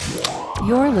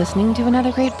You're listening to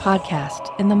another great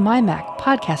podcast in the MyMac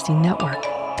Podcasting Network.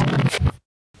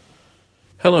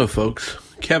 Hello, folks.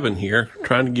 Kevin here,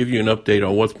 trying to give you an update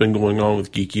on what's been going on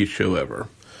with Geekiest Show Ever.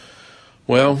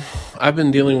 Well, I've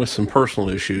been dealing with some personal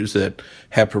issues that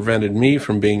have prevented me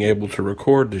from being able to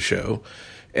record the show,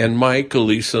 and Mike,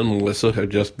 Elisa, and Melissa have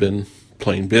just been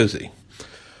plain busy.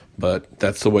 But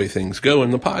that's the way things go in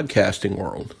the podcasting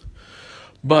world.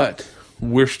 But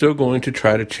we're still going to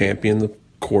try to champion the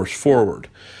course forward.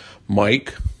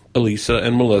 Mike, Elisa,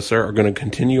 and Melissa are going to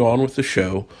continue on with the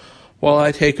show while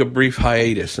I take a brief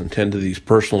hiatus and tend to these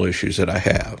personal issues that I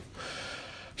have.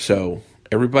 So,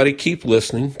 everybody keep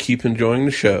listening, keep enjoying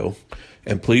the show,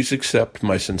 and please accept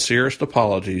my sincerest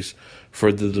apologies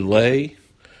for the delay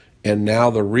and now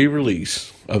the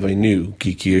re-release of a new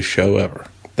Geekiest Show Ever.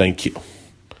 Thank you.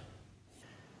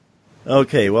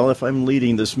 Okay, well, if I'm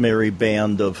leading this merry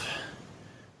band of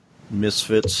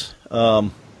misfits...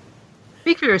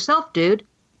 Speak for yourself, dude.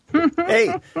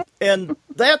 Hey, and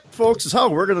that, folks, is how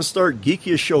we're going to start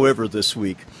Geekiest Show Ever this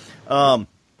week. And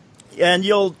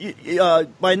you'll,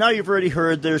 by now you've already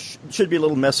heard, there should be a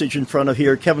little message in front of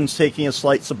here. Kevin's taking a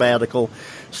slight sabbatical.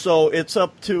 So it's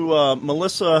up to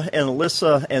Melissa and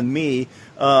Alyssa and me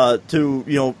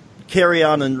to, carry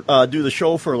on and do the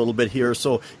show for a little bit here.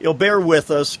 So, bear with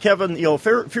us. Kevin,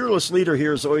 fearless leader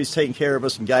here is always taking care of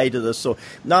us and guided us. So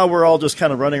now we're all just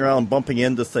kind of running around bumping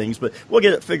into things, but we'll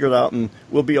get it figured out and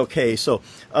we'll be okay. So,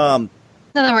 in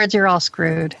other words, you're all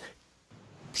screwed.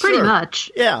 Pretty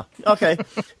much. Yeah. Okay.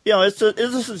 This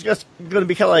is just going to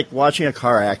be kind of like watching a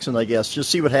car accident, I guess. Just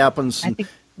see what happens and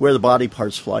where the body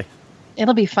parts fly.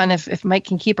 It'll be fun if Mike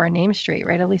can keep our names straight,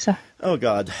 right, Elisa? Oh,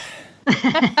 God.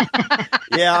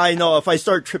 Yeah, I know. If I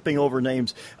start tripping over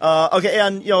names. Okay,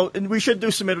 and we should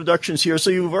do some introductions here. So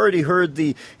you've already heard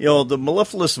the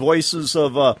mellifluous voices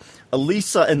of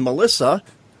Elisa and Melissa.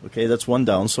 Okay, that's one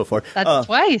down so far. That's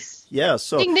twice. Yeah,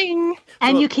 so ding ding.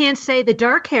 And you can't say the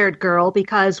dark-haired girl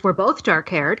because we're both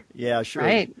dark-haired. Yeah, sure.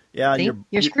 Right. Yeah, see?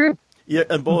 You're screwed. Yeah,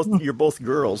 and you're both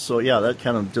girls, so yeah, that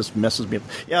kind of just messes me up.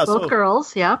 Yeah, both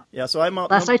girls. Yeah. Yeah, so I'm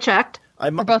out. Last I checked.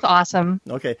 We're both awesome.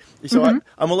 Okay, so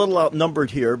I'm a little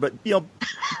outnumbered here, but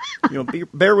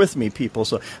bear with me, people.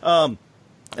 So,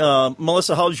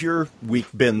 Melissa, how's your week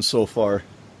been so far?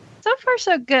 So far,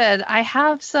 so good. I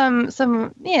have some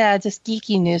just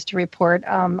geeky news to report.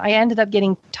 I ended up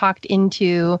getting talked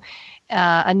into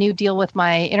a new deal with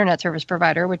my internet service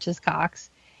provider, which is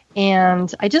Cox.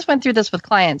 And I just went through this with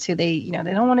clients who they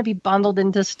don't want to be bundled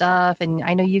into stuff. And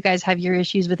I know you guys have your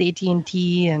issues with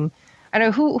AT&T, and I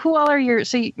know who all are your.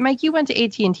 So, Mike, you went to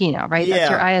AT&T now, right? Yeah.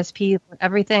 That's your ISP,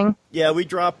 everything. Yeah, we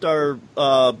dropped our.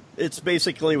 It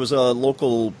was a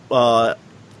local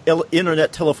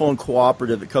internet telephone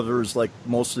cooperative that covers like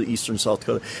most of the eastern South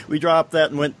Dakota. We dropped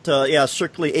that and went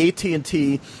strictly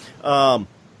AT&T. And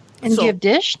do you have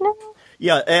Dish now?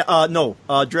 Yeah, no,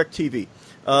 DirecTV,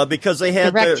 because they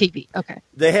had DirecTV. Okay.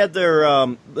 They had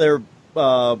their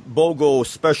BOGO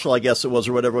special, I guess it was,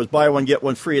 or whatever. It was buy one, get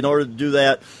one free. In order to do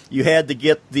that, you had to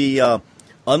get the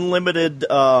unlimited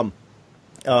phone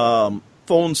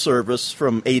service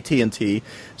from AT&T.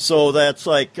 So that's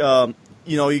like,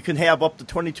 you can have up to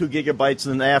 22 gigabytes,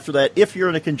 and then after that, if you're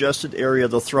in a congested area,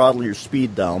 they'll throttle your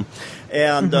speed down.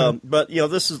 And but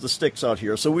this is the sticks out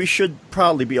here, so we should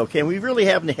probably be okay. And we really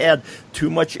haven't had too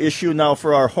much issue now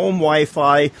for our home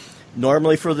Wi-Fi.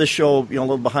 Normally for this show, a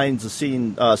little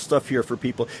behind-the-scene stuff here for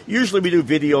people. Usually we do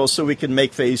videos so we can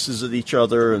make faces at each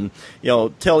other and,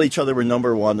 tell each other we're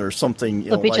number one or something.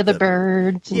 Flip each other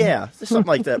birds. Yeah, something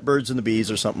like that, birds and the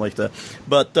bees or something like that.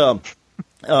 But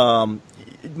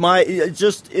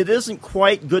it isn't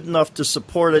quite good enough to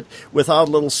support it without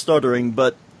a little stuttering.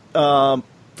 But for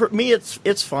me,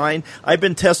 it's fine. I've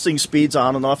been testing speeds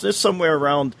on and off. There's somewhere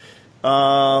around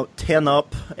 10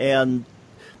 up and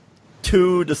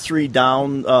 2 to 3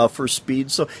 down for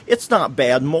speed, so it's not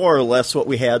bad. More or less what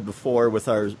we had before with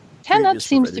our 10 up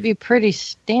seems to be pretty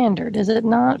standard, is it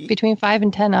not? Between 5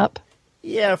 and 10 up.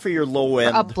 Yeah, for your low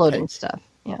end for uploading stuff.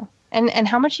 Yeah, and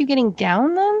how much are you getting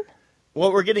down then?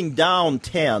 Well, we're getting down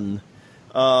 10.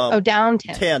 Down 10.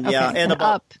 10, yeah, okay. and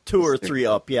about up 2 or 3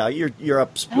 up. Yeah, your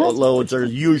loads are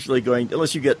usually going,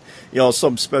 unless you get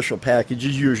some special package,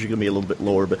 is usually going to be a little bit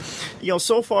lower. But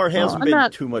so far it hasn't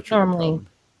been too much of a problem.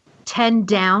 10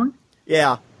 down?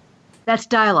 Yeah. That's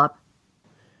dial-up.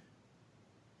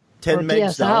 10 or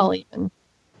megs DSL down. even.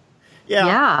 Yeah.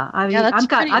 Yeah. I mean, that's I've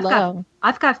got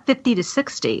I've got 50 to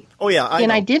 60. Oh, yeah.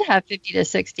 I did have 50 to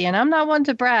 60, and I'm not one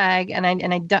to brag, and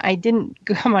I didn't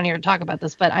come on here to talk about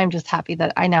this, but I'm just happy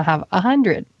that I now have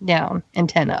 100 down and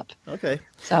 10 up. Okay.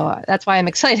 So that's why I'm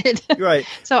excited. Right.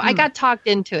 So I got talked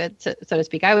into it, so to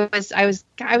speak. I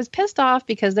was pissed off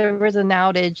because there was an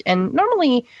outage, and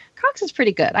normally Cox is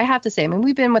pretty good, I have to say. I mean,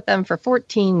 we've been with them for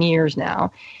 14 years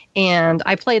now, and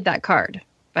I played that card,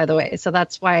 by the way. So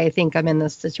that's why I think I'm in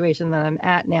this situation that I'm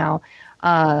at now.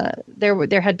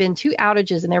 There had been 2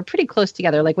 outages, and they were pretty close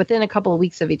together, like within a couple of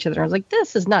weeks of each other. I was like,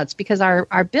 this is nuts, because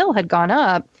our bill had gone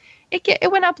up.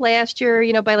 It went up last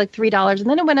year, by like $3, and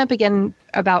then it went up again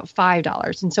about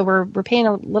 $5. And so we're paying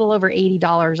a little over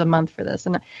 $80 a month for this.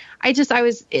 And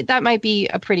that might be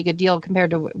a pretty good deal compared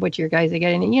to what you guys are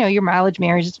getting. And, your mileage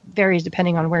varies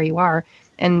depending on where you are.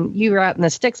 And you were out in the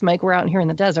sticks, Mike. We're out here in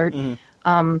the desert.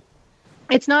 Mm-hmm.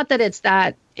 It's not that it's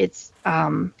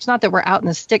not that we're out in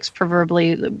the sticks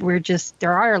proverbially.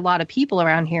 There are a lot of people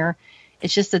around here.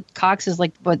 It's just that Cox is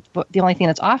like but the only thing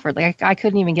that's offered. Like I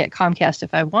couldn't even get Comcast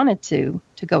if I wanted to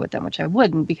go with them, which I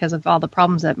wouldn't because of all the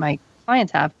problems that my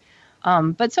clients have.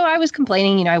 But so I was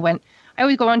complaining. I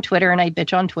always go on Twitter and I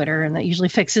bitch on Twitter, and that usually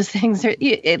fixes things.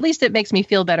 At least it makes me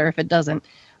feel better if it doesn't.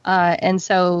 And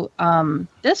so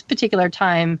this particular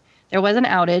time, there was an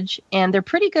outage, and they're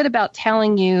pretty good about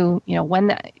telling you, when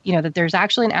that there's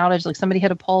actually an outage, like somebody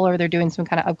hit a pole or they're doing some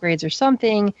kind of upgrades or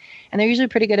something. And they're usually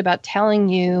pretty good about telling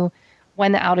you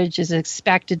when the outage is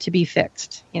expected to be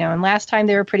fixed, and last time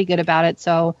they were pretty good about it.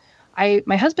 So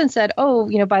my husband said, oh,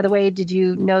 by the way, did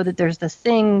you know that there's this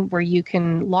thing where you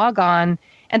can log on,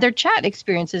 and their chat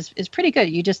experience is pretty good.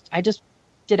 I just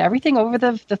did everything over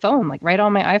the phone, like right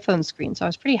on my iPhone screen. So I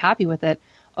was pretty happy with it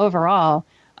overall.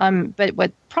 But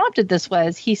what prompted this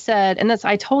was he said, and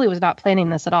I totally was not planning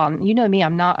this at all. And you know me,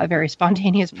 I'm not a very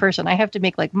spontaneous person. I have to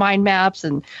make like mind maps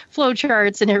and flow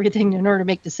charts and everything in order to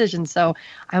make decisions. So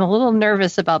I'm a little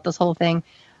nervous about this whole thing.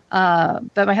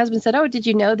 But my husband said, oh, did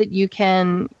you know that you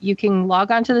can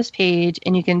log onto this page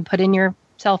and you can put in your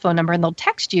cell phone number and they'll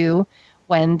text you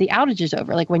when the outage is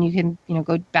over, like when you can,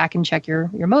 go back and check your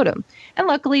modem. And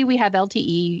luckily we have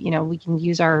LTE, we can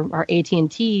use our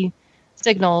AT&T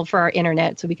signal for our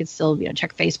internet, so we could still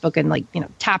check Facebook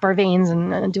and tap our veins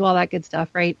and do all that good stuff,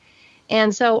 right?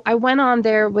 And so I went on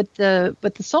there with the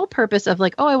sole purpose of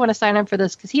like, oh, I want to sign up for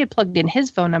this because he had plugged in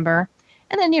his phone number,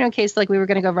 and then in case like we were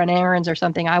going to go run errands or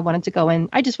something, I wanted to go in.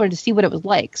 I just wanted to see what it was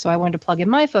like, so I wanted to plug in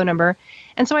my phone number,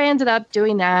 and so I ended up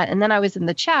doing that. And then I was in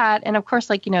the chat, and of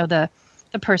course, like the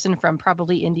person from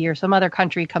probably India or some other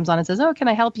country comes on and says, oh, can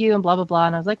I help you and blah blah blah,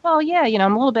 and I was like, well, yeah,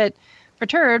 I'm a little bit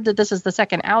perturbed that this is the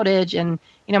second outage, and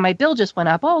my bill just went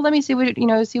up. Oh, let me see what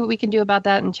we can do about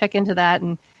that and check into that.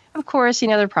 And of course,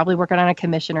 they're probably working on a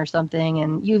commission or something,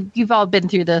 and you've all been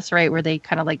through this, right, where they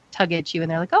kind of like tug at you and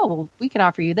they're like, oh, well, we can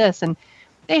offer you this. And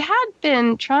they had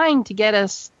been trying to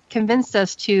convince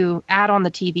us to add on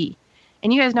the TV.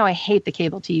 And you guys know I hate the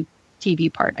cable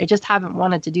TV part. I just haven't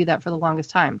wanted to do that for the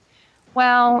longest time.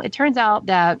 Well, it turns out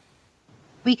that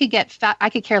we could get I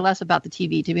could care less about the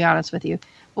TV, to be honest with you.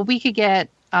 But we could get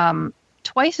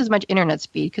twice as much internet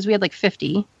speed because we had like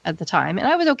 50 at the time. And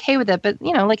I was okay with it. But,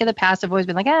 like in the past, I've always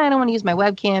been like, I don't want to use my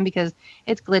webcam because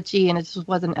it's glitchy and it just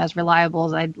wasn't as reliable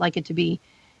as I'd like it to be.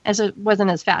 And so it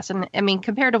wasn't as fast. And I mean,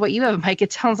 compared to what you have, Mike,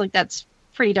 it sounds like that's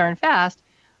pretty darn fast.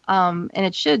 And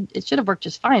it should have worked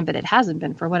just fine, but it hasn't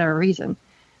been for whatever reason.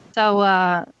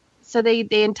 So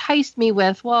they enticed me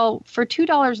with, well, for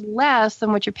 $2 less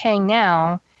than what you're paying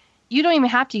now, you don't even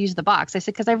have to use the box. I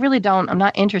said, because I'm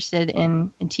not interested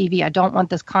in TV. I don't want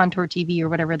this Contour TV or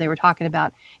whatever they were talking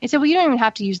about. He said, well, you don't even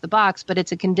have to use the box, but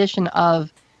it's a condition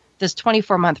of this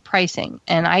 24-month pricing.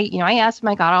 And I asked him,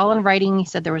 I got all in writing. He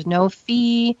said there was no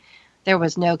fee. There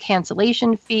was no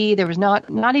cancellation fee. There was not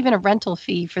even a rental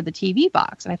fee for the TV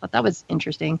box. And I thought that was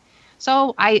interesting.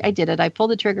 So I did it. I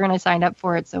pulled the trigger and I signed up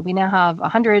for it. So we now have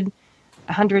 100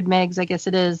 megs, I guess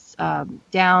it is,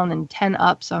 down and 10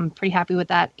 up. So I'm pretty happy with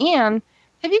that. And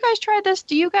have you guys tried this?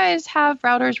 Do you guys have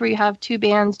routers where you have 2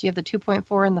 bands? Do you have the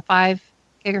 2.4 and the 5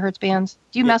 gigahertz bands?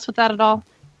 Do you mess with that at all?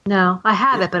 No, I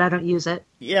have it, but I don't use it.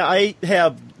 Yeah, I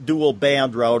have dual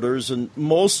band routers, and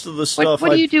most of the stuff...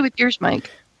 What do you do with yours,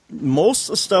 Mike? Most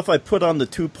of the stuff I put on the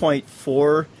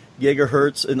 2.4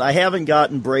 gigahertz, and I haven't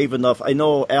gotten brave enough. I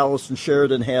know Allison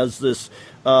Sheridan has this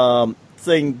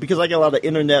thing, because I get a lot of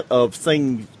Internet of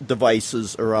Thing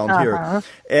devices around here,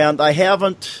 and I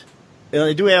haven't... And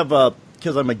I do have a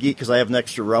because I'm a geek, because I have an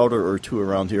extra router or two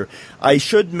around here, I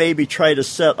should maybe try to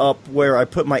set up where I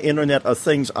put my Internet of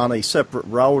Things on a separate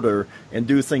router and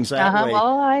do things that way.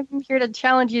 Well, I'm here to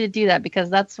challenge you to do that because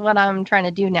that's what I'm trying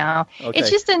to do now. Okay. It's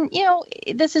just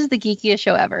this is the geekiest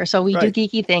show ever. So we do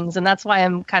geeky things, and that's why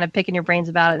I'm kind of picking your brains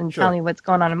about it and telling you what's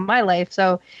going on in my life.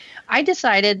 So I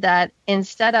decided that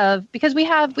instead of, because we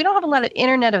don't have a lot of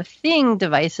Internet of Thing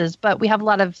devices, but we have a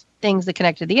lot of things that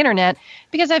connect to the internet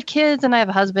because I have kids and I have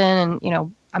a husband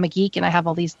and, I'm a geek and I have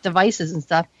all these devices and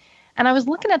stuff. And I was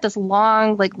looking at this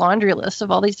long, laundry list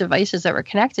of all these devices that were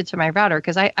connected to my router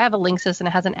because I have a Linksys and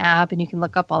it has an app and you can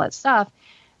look up all that stuff.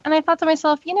 And I thought to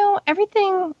myself,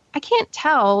 everything, I can't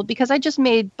tell because I just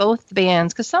made both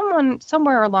bands because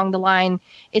somewhere along the line,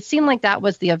 it seemed like that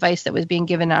was the advice that was being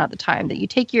given out at the time, that you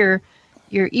take your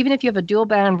even if you have a dual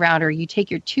band router, you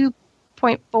take your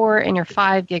 2.4 and your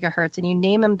 5 gigahertz and you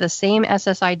name them the same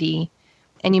SSID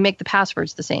and you make the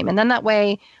passwords the same. And then that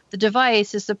way the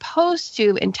device is supposed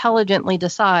to intelligently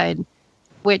decide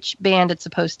which band it's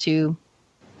supposed to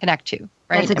connect to,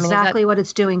 right? That's exactly what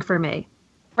it's doing for me.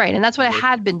 Right. And that's what it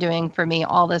had been doing for me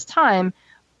all this time.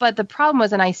 But the problem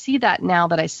was, and I see that now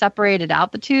that I separated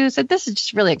out the two, so this is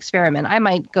just really experiment. I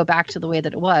might go back to the way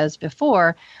that it was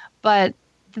before. But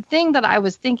the thing that I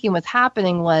was thinking was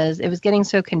happening was it was getting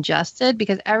so congested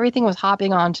because everything was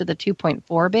hopping onto the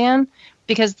 2.4 band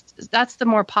because that's the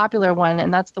more popular one.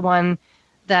 And that's the one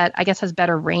that I guess has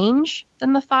better range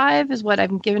than the 5 is what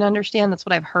I'm given to understand. That's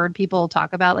what I've heard people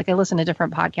talk about. I listen to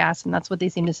different podcasts and that's what they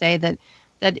seem to say, that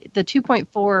the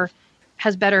 2.4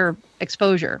 has better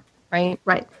exposure, right?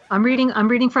 Right. I'm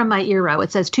reading from my Eero.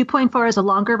 It says 2.4 has a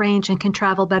longer range and can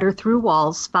travel better through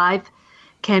walls. 5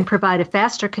 can provide a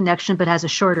faster connection but has a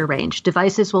shorter range.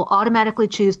 Devices will automatically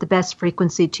choose the best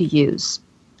frequency to use.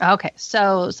 Okay,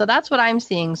 so that's what I'm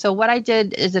seeing. So what I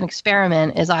did as an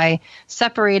experiment is I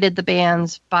separated the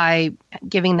bands by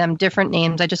giving them different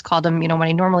names. I just called them, what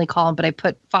I normally call them, but I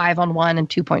put 5 on one and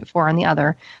 2.4 on the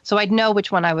other. So I'd know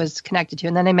which one I was connected to,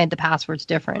 and then I made the passwords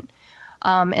different.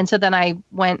 And so then I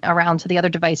went around to the other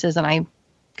devices, and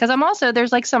because I'm also,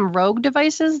 there's some rogue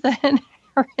devices that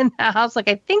are in the house. I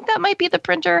think that might be the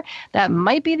printer. That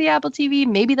might be the Apple TV.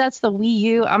 Maybe that's the Wii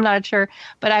U. I'm not sure.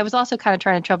 But I was also kind of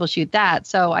trying to troubleshoot that.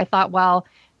 So I thought, well,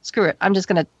 screw it. I'm just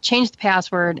going to change the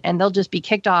password and they'll just be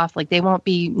kicked off. They won't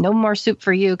be no more soup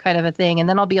for you kind of a thing. And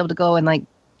then I'll be able to go and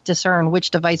discern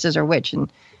which devices are which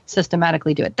and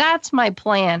systematically do it. That's my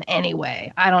plan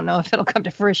anyway. I don't know if it'll come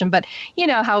to fruition, but you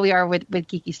know how we are with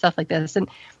geeky stuff like this. And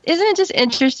isn't it just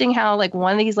interesting how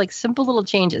one of these simple little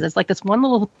changes, it's this one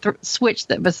little switch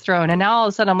that was thrown. And now all of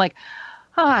a sudden I'm like,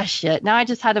 oh shit. Now I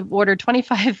just had to order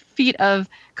 25 feet of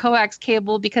coax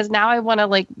cable because now I want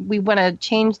to we want to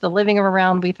change the living room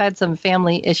around. We've had some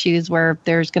family issues where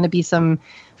there's going to be some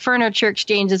furniture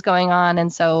exchanges going on.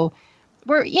 And so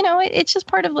we're, it's just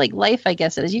part of life, I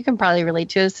guess, as you can probably relate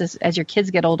to this as your kids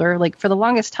get older. For the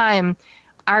longest time,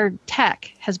 our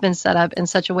tech has been set up in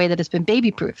such a way that it's been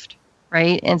baby proofed,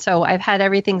 right? And so I've had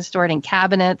everything stored in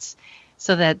cabinets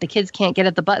so that the kids can't get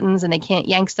at the buttons and they can't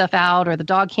yank stuff out, or the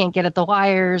dog can't get at the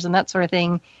wires and that sort of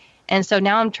thing. And so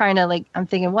now I'm trying to I'm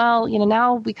thinking, well,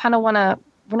 now we kind of want to,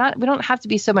 we don't have to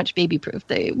be so much baby proof.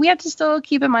 We have to still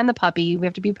keep in mind the puppy. We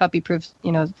have to be puppy proof,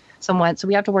 somewhat. So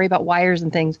we have to worry about wires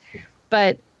and things.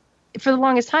 But for the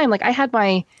longest time, I had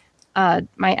my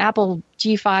Apple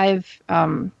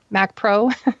G5 Mac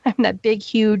Pro, that big,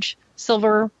 huge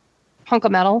silver hunk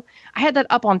of metal. I had that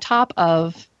up on top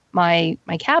of my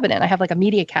cabinet. I have a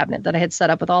media cabinet that I had set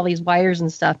up with all these wires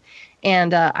and stuff.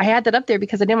 And I had that up there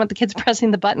because I didn't want the kids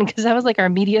pressing the button because that was our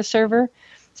media server.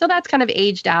 So that's kind of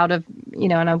aged out of,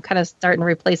 and I'm kind of starting to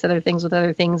replace other things with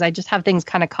other things. I just have things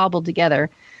kind of cobbled together.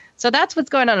 So that's what's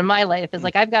going on in my life is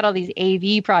I've got all these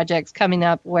AV projects coming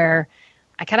up where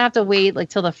I kind of have to wait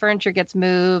till the furniture gets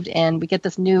moved and we're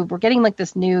getting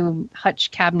this new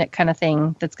hutch cabinet kind of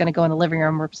thing that's going to go in the living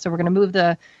room. So we're going to move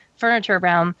the furniture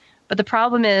around. But the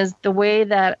problem is the way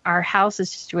that our house is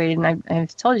situated. And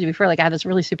I've told you before, I have this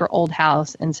really super old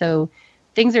house. And so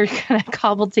things are kind of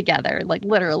cobbled together,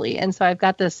 literally. And so I've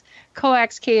got this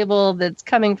coax cable that's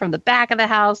coming from the back of the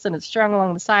house and it's strung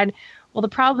along the side. Well, the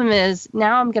problem is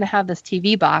now I'm going to have this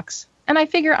TV box, and I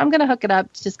figure I'm going to hook it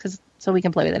up just so we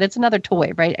can play with it. It's another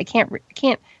toy, right? I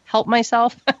can't help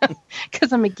myself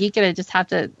because I'm a geek and I just have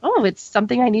to. Oh, it's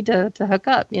something I need to hook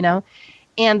up,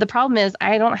 And the problem is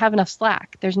I don't have enough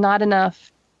slack. There's not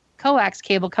enough coax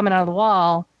cable coming out of the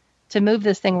wall to move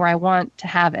this thing where I want to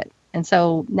have it. And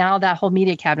so now that whole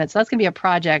media cabinet, so that's going to be a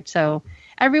project. So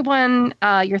everyone,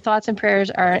 your thoughts and prayers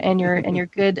are and your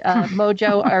good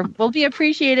mojo will be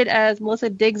appreciated as Melissa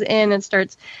digs in and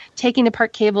starts taking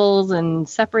apart cables and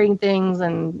separating things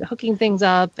and hooking things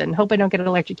up and hope I don't get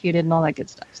electrocuted and all that good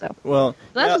stuff. So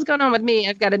that's what's going on with me.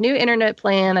 I've got a new internet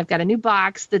plan. I've got a new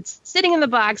box that's sitting in the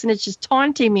box and it's just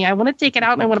taunting me. I want to take it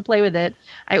out and I want to play with it.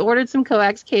 I ordered some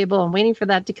coax cable. I'm waiting for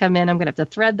that to come in. I'm going to have to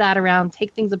thread that around,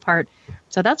 take things apart.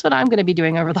 So that's what I'm going to be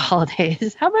doing over the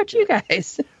holidays. How about you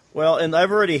guys? Well, and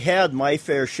I've already had my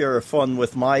fair share of fun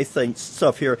with my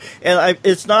stuff here. And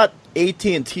it's not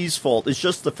AT&T's fault. It's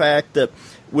just the fact that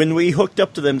when we hooked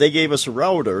up to them, they gave us a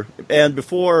router. And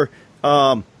before,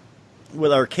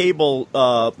 with our cable,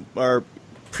 our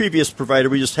previous provider,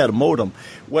 we just had a modem.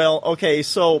 Well, okay,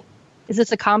 so... Is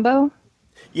this a combo?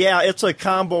 Yeah, it's a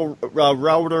combo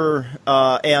router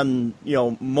and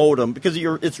modem because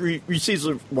it receives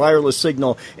a wireless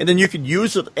signal, and then you could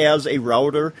use it as a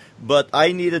router. But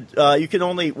I needed you can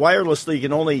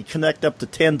only connect up to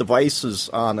 10 devices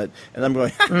on it, and I'm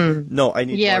going no, I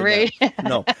need more than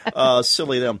that. No,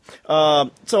 silly them.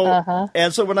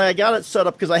 And so when I got it set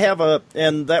up, because I have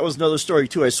and that was another story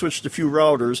too. I switched a few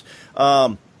routers.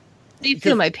 You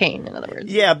feel my pain, in other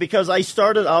words. Yeah, because I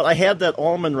started out, I had that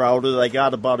Allman router that I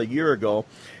got about a year ago,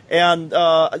 and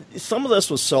some of this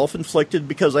was self-inflicted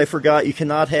because I forgot you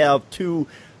cannot have two,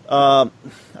 I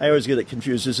always get it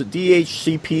confused. Is it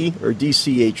DHCP or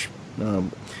DCH?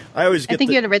 I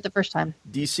think you had it right the first time.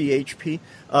 DCHP?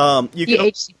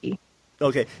 DHCP.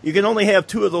 Okay, you can only have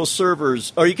two of those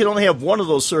servers, or you can only have one of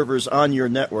those servers on your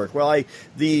network. Well,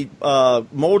 the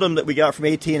modem that we got from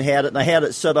AT&T had it, and I had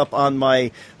it set up on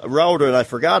my router, and I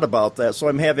forgot about that, so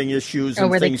I'm having issues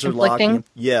and things are locking.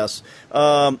 Yes.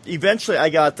 Eventually, I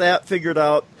got that figured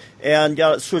out and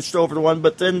got it switched over to one,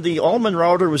 but then the Allman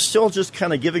router was still just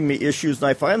kind of giving me issues, and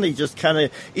I finally just kind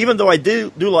of, even though I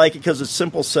do like it because it's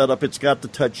simple setup, it's got the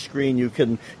touch screen, you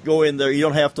can go in there, you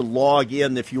don't have to log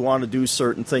in if you want to do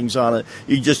certain things on it,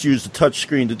 you just use the touch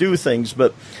screen to do things,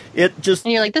 but it just...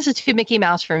 And you're like, this is too Mickey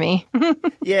Mouse for me.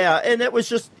 Yeah, and it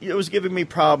was giving me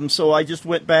problems, so I just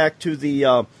went back to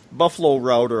the Buffalo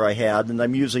router I had, and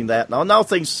I'm using that now. Now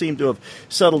things seem to have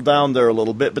settled down there a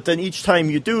little bit, but then each time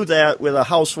you do that with a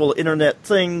house full of internet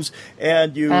things,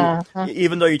 and you,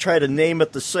 even though you try to name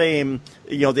it the same,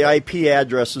 the IP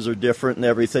addresses are different and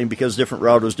everything because different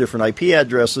routers, different IP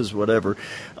addresses, whatever.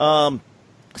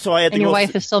 So I had to and your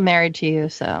wife is still married to you,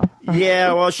 so.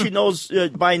 Yeah, well, she knows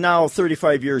by now,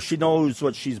 35 years, she knows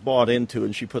what she's bought into,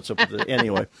 and she puts up with it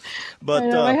anyway. But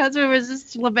my husband was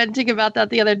just lamenting about that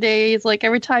the other day. He's like,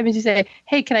 every time you say,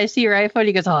 hey, can I see your iPhone?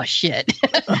 He goes, oh, shit.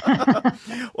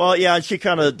 Well, yeah, and she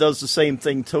kind of does the same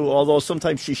thing, too, although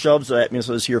sometimes she shoves it at me and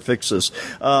says, here, fix this.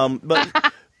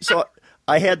 But so...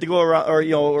 I had to go around,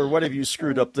 or what have you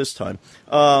screwed up this time?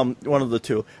 One of the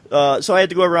two. So I had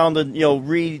to go around and,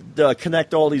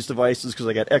 connect all these devices because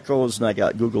I got Echoes and I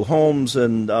got Google Homes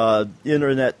and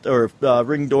internet or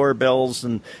Ring doorbells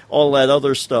and all that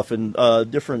other stuff and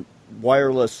different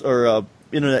wireless or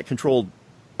internet-controlled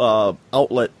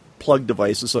outlet plug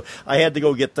devices. So I had to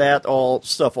go get that all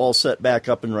set back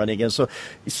up and running again.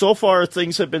 So far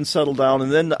things have been settled down,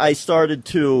 and then I started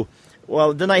to.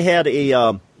 Well, then I had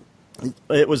a.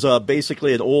 It was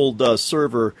basically an old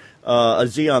server, a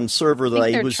Xeon server that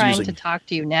I was using. They're trying to talk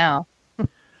to you now.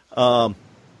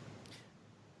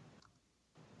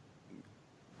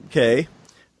 Okay.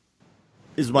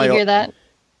 You hear that?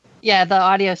 Yeah, the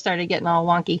audio started getting all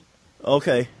wonky.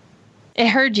 Okay. It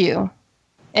heard you.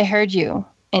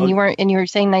 And you weren't. And you were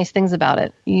saying nice things about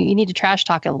it. You need to trash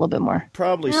talk it a little bit more.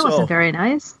 Probably that wasn't very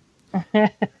nice.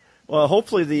 Well,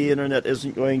 hopefully the internet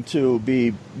isn't going to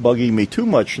be bugging me too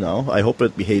much now. I hope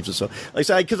it behaves itself. Like I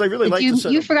said, because I really like to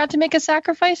set You forgot to make a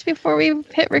sacrifice before we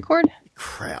hit record?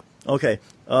 Crap. Okay.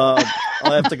 I'll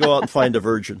have to go out and find a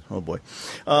virgin. Oh, boy.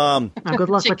 Good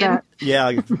luck with that.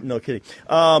 Yeah, no kidding.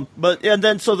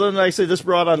 Then I say this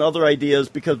brought on other ideas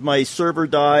because my server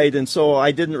died, and so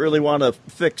I didn't really want to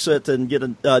fix it and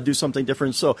do something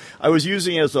different. So I was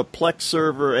using it as a Plex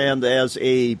server and as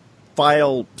a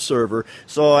file server.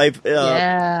 So I'm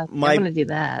going to do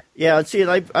that. Yeah, see,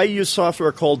 and I use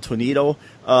software called Tornado,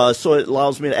 so it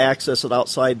allows me to access it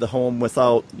outside the home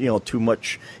without too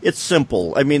much. It's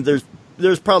simple. I mean,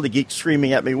 there's probably geeks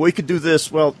screaming at me, well, you could do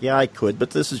this. Well, yeah, I could,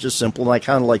 but this is just simple, and I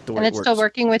kind of like the way it works. And it's still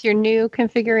working with your new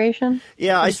configuration?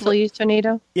 Yeah, I still use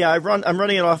Tornado? Yeah, I'm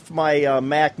running it off my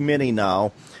Mac Mini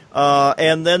now,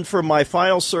 and then for my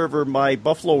file server, my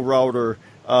Buffalo router.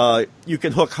 you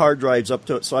can hook hard drives up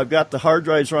to it. So I've got the hard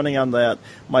drives running on that.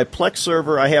 My Plex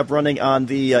server I have running on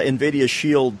the NVIDIA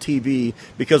Shield TV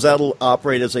because that'll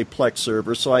operate as a Plex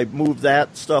server. So I moved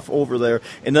that stuff over there.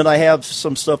 And then I have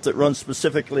some stuff that runs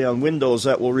specifically on Windows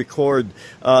that will record.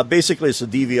 Basically, it's a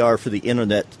DVR for the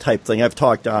internet type thing. I've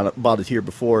talked about it here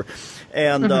before.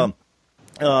 And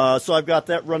so I've got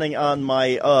that running on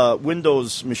my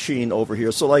Windows machine over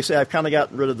here. So like I say, I've kind of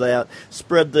gotten rid of that,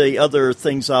 spread the other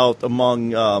things out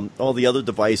among all the other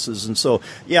devices. And so,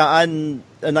 yeah, I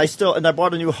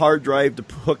bought a new hard drive to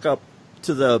hook up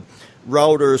to the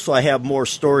router so I have more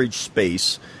storage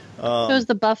space. So is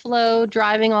the Buffalo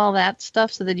driving all that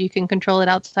stuff so that you can control it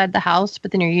outside the house,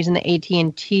 but then you're using the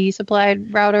AT&T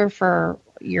supplied router for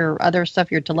your other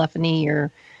stuff, your telephony,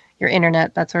 your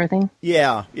internet, that sort of thing?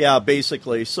 Yeah,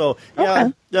 basically. So, yeah,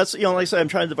 okay. That's, like I said, I'm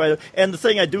trying to divide it. And the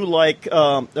thing I do like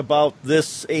about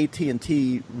this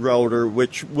AT&T router,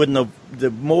 which the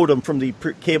modem from the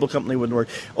cable company wouldn't work.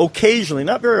 Occasionally,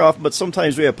 not very often, but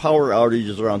sometimes we have power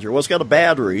outages around here. Well, it's got a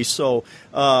battery, so...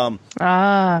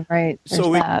 right.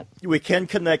 So we can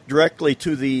connect directly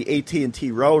to the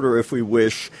AT&T router if we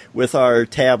wish with our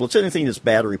tablets, anything that's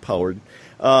battery powered.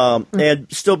 And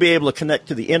still be able to connect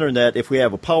to the internet if we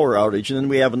have a power outage, and then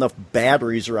we have enough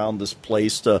batteries around this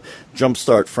place to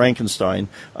jumpstart Frankenstein.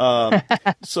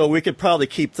 So we could probably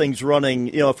keep things running,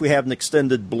 if we have an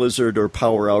extended blizzard or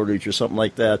power outage or something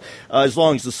like that. As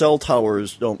long as the cell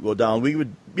towers don't go down, we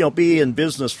would, be in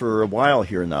business for a while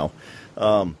here now.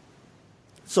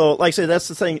 So, like I say, that's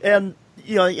the thing, and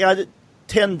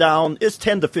 10 down, it's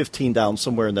 10 to 15 down,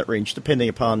 somewhere in that range, depending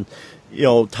upon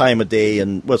time of day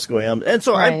and what's going on. And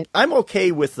so right. I'm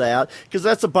okay with that because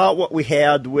that's about what we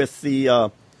had with the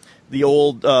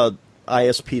old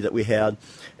ISP that we had.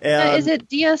 And is it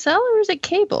DSL or is it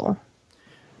cable?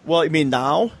 Well, you mean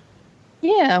now?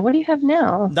 Yeah. What do you have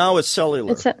now? Now it's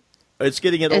cellular. It's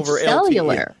getting it over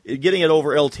cellular. LTE. Getting it over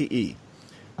LTE.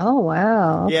 Oh,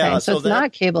 wow. Okay. Yeah, so it's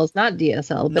not cable, it's not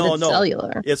DSL, but it's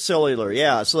cellular. It's cellular,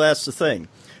 yeah. So that's the thing.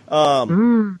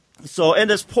 So, and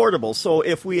it's portable. So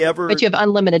if we ever... But you have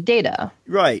unlimited data.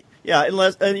 Right. Yeah,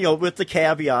 with the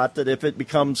caveat that if it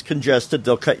becomes congested,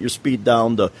 they'll cut your speed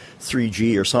down to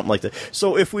 3G or something like that.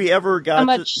 So if we ever got... How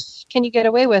much can you get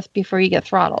away with before you get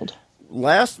throttled?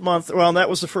 Last month, that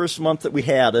was the first month that we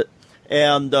had it.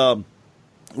 And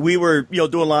we were,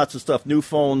 doing lots of stuff, new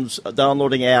phones,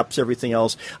 downloading apps, everything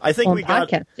else. I think we got...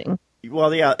 podcasting.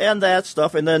 Well, yeah, and that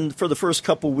stuff. And then for the first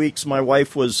couple weeks, my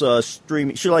wife was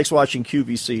streaming. She likes watching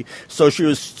QVC, so she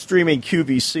was streaming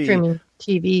QVC. Streaming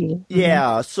TV.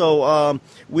 Yeah, so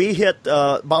we hit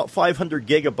about 500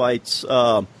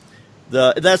 gigabytes.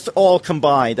 That's all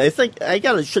combined. I think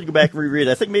should go back and reread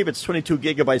it. I think maybe it's 22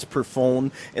 gigabytes per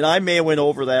phone, and I may have went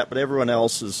over that, but everyone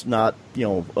else is not,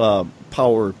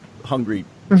 power hungry.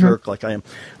 Jerk like I am.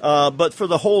 But for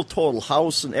the whole total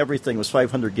house and everything was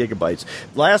 500 gigabytes.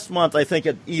 Last month, I think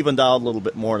it evened out a little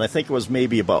bit more, and I think it was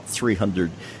maybe about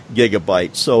 300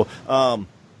 gigabytes. So,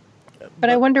 but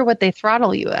I wonder what they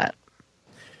throttle you at.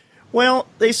 Well,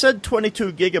 they said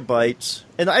 22 gigabytes,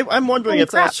 and I'm wondering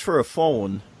if that's for a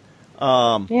phone.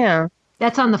 Yeah.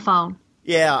 That's on the phone.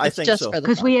 Yeah, I think so.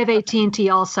 Because we have AT&T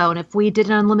also, and if we did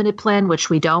an unlimited plan, which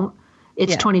we don't,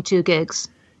 it's 22 gigs.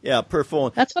 Yeah, per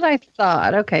phone. That's what I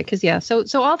thought. Okay, because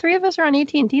so all three of us are on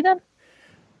AT&T then.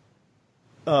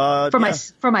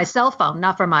 For my cell phone,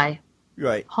 not for my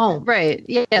home. Right.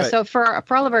 Yeah. Right. So for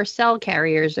all of our cell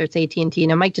carriers, there's AT&T.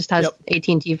 Now Mike just has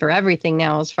AT&T for everything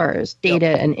now, as far as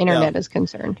data and internet is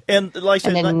concerned. And like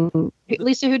I said,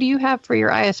 Lisa, who do you have for your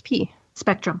ISP?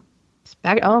 Spectrum.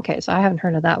 Oh, okay, so I haven't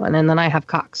heard of that one, and then I have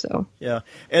Cox. So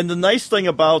and the nice thing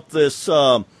about this.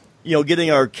 Getting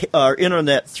our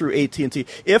internet through AT&T.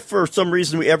 If for some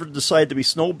reason we ever decide to be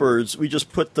snowbirds, we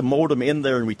just put the modem in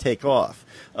there and we take off.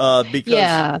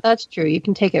 Because that's true. You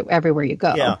can take it everywhere you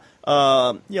go. Yeah.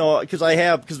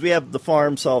 Because we have the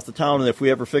farm south of town, and if we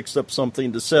ever fixed up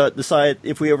something to decide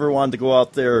if we ever wanted to go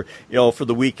out there, for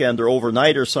the weekend or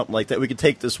overnight or something like that, we could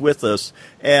take this with us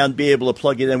and be able to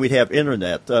plug it in. We'd have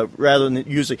internet rather than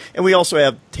using, and we also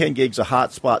have 10 gigs of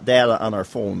hotspot data on our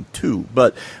phone too.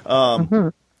 But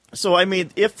So, I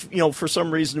mean, if, for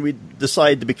some reason we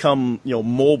decide to become,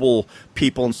 mobile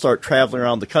people and start traveling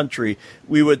around the country,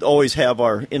 we would always have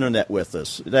our internet with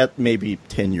us. That may be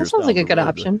 10 years. That sounds like a good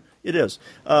option. It is.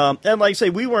 And like I say,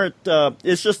 we weren't,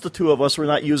 it's just the two of us. We're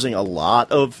not using a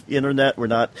lot of internet.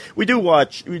 We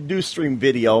do stream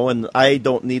video, and I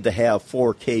don't need to have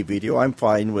 4K video. I'm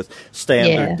fine with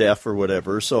standard def or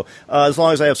whatever. So, as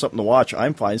long as I have something to watch,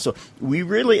 I'm fine. So, we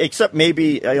really, except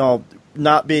maybe,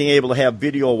 not being able to have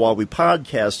video while we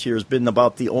podcast here has been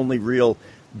about the only real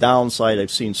downside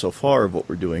I've seen so far of what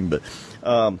we're doing. But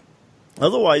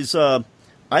otherwise,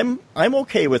 I'm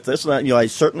okay with this. And, I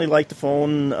certainly like the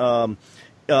phone.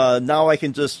 Now I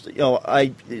can just,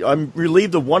 I'm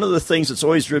relieved of one of the things that's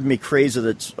always driven me crazy,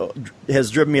 that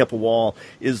has driven me up a wall,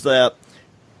 is that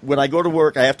when I go to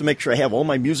work, I have to make sure I have all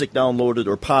my music downloaded,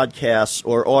 or podcasts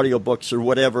or audiobooks or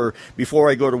whatever, before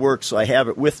I go to work, so I have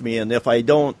it with me. And if I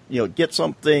don't, get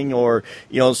something, or,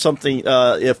 something,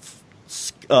 if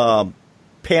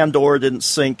Pandora didn't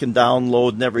sync and download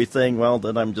and everything, well,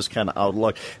 then I'm just kind of out of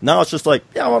luck. Now it's just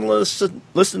like, I want to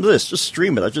listen to this. Just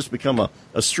stream it. I've just become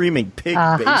a streaming pig,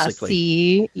 basically.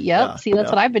 See, yep. Yeah, see, that's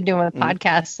what I've been doing with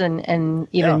podcasts and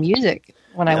even music.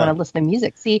 When I want to listen to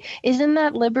music. See, isn't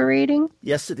that liberating?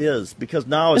 Yes, it is, because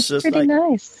now it's just pretty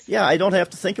nice. Yeah, I don't have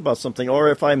to think about something, or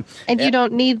if I'm... And you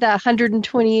don't need that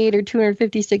 128 or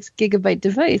 256 gigabyte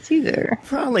device either.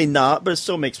 Probably not, but it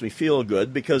still makes me feel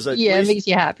good, because it makes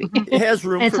you happy. It has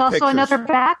room for it's also pictures. Another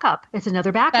backup. It's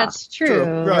another backup. That's true.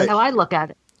 Right. That's how I look at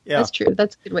it. Yeah. That's true.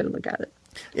 That's a good way to look at it.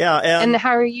 Yeah, and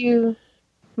how are you...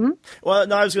 Well,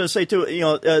 no, I was going to say, too,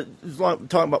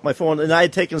 talking about my phone, and I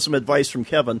had taken some advice from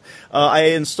Kevin. I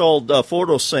installed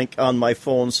PhotoSync on my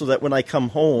phone so that when I come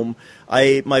home,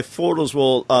 my photos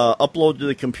will upload to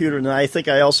the computer, and I think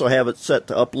I also have it set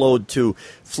to upload to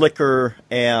Flickr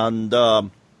and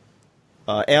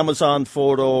Amazon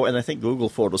Photo, and I think Google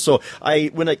Photo. So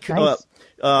nice.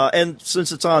 And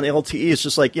since it's on LTE, it's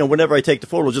just like, whenever I take the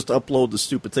photo, just upload the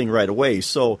stupid thing right away.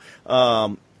 So,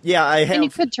 yeah, I have. And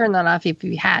you could turn that off if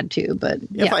you had to, but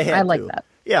I like that.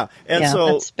 Yeah, and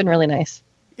so it's been really nice.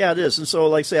 Yeah, it is. And so,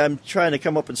 like I say, I'm trying to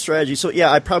come up with strategy. So,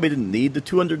 yeah, I probably didn't need the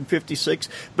 256,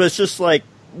 but it's just like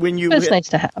when you. But it's nice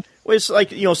to have. Well, it's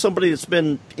like somebody that's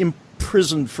been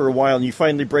imprisoned for a while, and you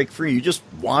finally break free. You just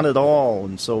want it all,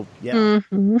 and so yeah.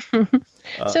 Mm-hmm.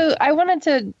 So I wanted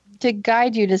to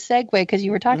guide you to segue, because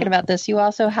you were talking about this. You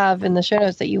also have in the show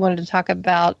notes that you wanted to talk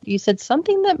about, you said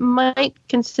something that might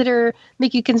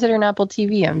make you consider an Apple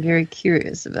TV. I'm very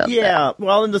curious about that. Yeah,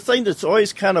 well, and the thing that's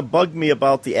always kind of bugged me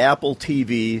about the Apple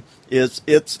TV is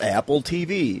it's Apple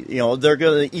TV. They're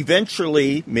going to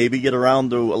eventually maybe get around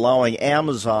to allowing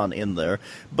Amazon in there,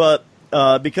 but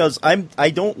because I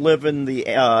don't live in the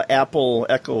Apple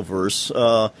Echoverse.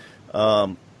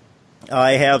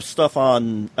 I have stuff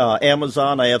on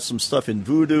Amazon. I have some stuff in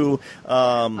Vudu.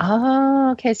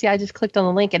 Okay. See, I just clicked on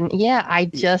the link, and I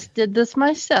just did this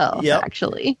myself,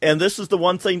 actually. And this is the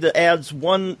one thing that adds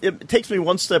it takes me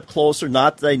one step closer.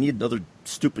 Not that I need another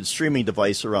stupid streaming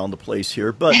device around the place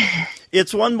here, but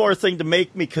it's one more thing to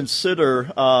make me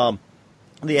consider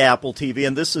the Apple TV,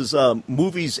 and this is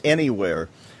Movies Anywhere.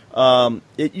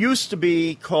 It used to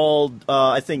be called,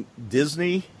 I think,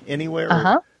 Disney Anywhere.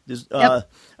 Uh-huh.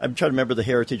 I'm trying to remember the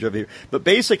heritage of it here. But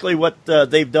basically what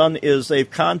they've done is they've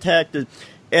contacted,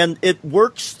 and it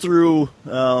works through,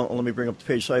 let me bring up the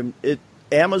page. So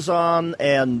Amazon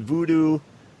and Vudu,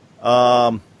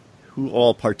 who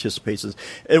all participates.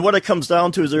 And what it comes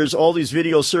down to is there's all these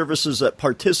video services that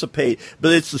participate,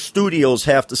 but it's the studios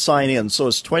have to sign in. So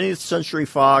it's 20th Century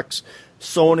Fox,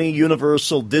 Sony,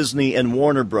 Universal, Disney, and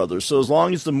Warner Brothers. So as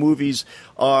long as the movies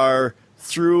are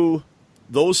through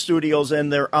those studios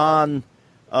and they're on,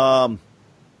 I'm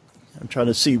trying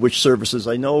to see which services.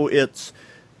 I know it's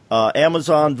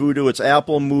Amazon, Vudu, it's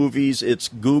Apple Movies, it's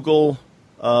Google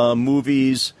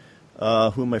Movies. Who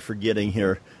am I forgetting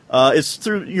here? It's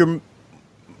through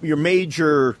your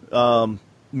major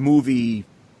movie,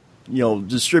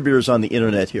 distributors on the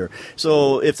internet here.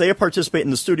 So if they participate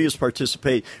and the studios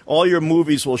participate, all your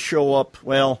movies will show up.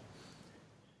 Well.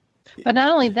 But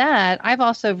not only that, I've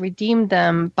also redeemed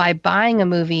them by buying a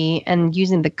movie and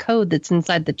using the code that's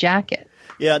inside the jacket.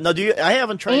 Yeah, no, I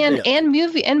haven't tried that.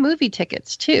 And movie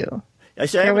tickets too.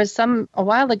 There was a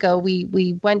while ago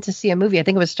we went to see a movie, I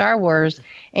think it was Star Wars,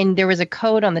 and there was a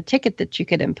code on the ticket that you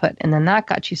could input, and then that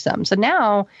got you some. So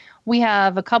now we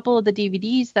have a couple of the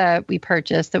DVDs that we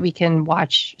purchased that we can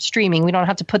watch streaming. We don't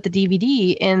have to put the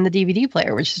DVD in the DVD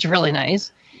player, which is really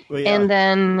nice. Well, yeah. And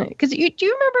then, because do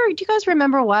you guys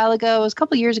remember a while ago, it was a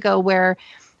couple years ago, where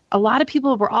a lot of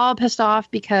people were all pissed off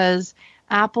because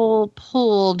Apple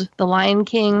pulled The Lion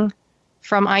King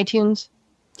from iTunes?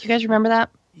 Do you guys remember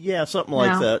that? Yeah, something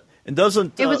like that. It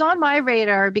doesn't. It was on my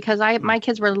radar because my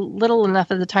kids were little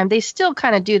enough at the time. They still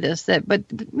kind of do this, but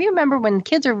we remember when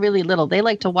kids are really little, they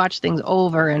like to watch things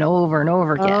over and over and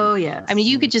over again. Oh yes. I mean,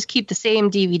 you could just keep the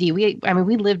same DVD.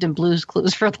 We lived in Blue's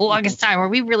Clues for the longest time, where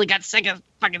we really got sick of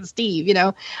fucking Steve,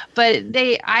 But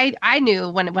I knew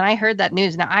when I heard that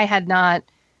news. Now I had not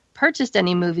purchased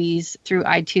any movies through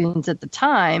iTunes at the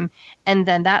time, and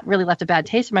then that really left a bad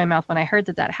taste in my mouth when I heard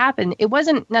that happened. It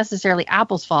wasn't necessarily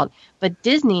Apple's fault, but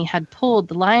Disney had pulled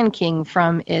The Lion King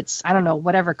from its, I don't know,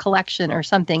 whatever collection or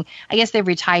something. I guess they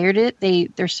retired it.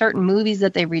 There's certain movies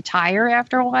that they retire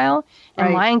after a while, and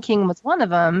Right. Lion King was one of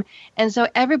them. And so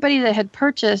everybody that had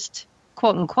purchased,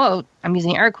 quote unquote, I'm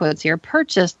using air quotes here,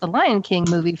 purchased the Lion King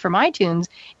movie from iTunes,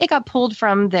 it got pulled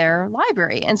from their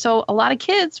library. And so a lot of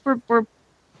kids were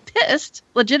pissed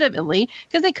legitimately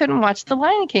because they couldn't watch the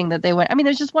Lion King that they went. I mean,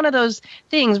 there's just one of those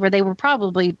things where they were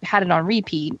probably had it on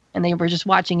repeat and they were just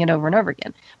watching it over and over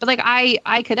again. But like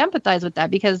I could empathize with that,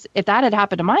 because if that had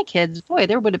happened to my kids, boy,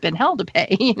 there would have been hell to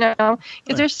pay, you know,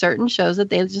 because there's certain shows that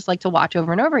they just like to watch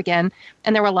over and over again.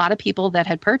 And there were a lot of people that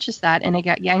had purchased that and it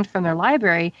got yanked from their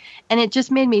library. And it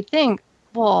just made me think,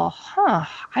 well,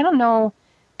 I don't know.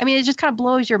 I mean, it just kind of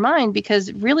blows your mind,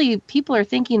 because really people are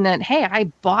thinking that, hey, I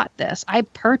bought this, I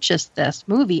purchased this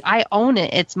movie, I own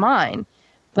it, it's mine.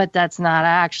 But that's not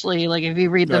actually, like, if you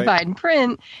read the fine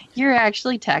print, you're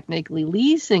actually technically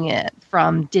leasing it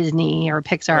from Disney or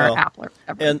Pixar or Apple or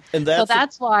whatever. And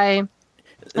that's why,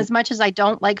 as much as I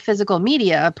don't like physical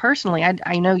media, personally,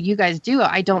 I know you guys do,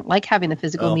 I don't like having the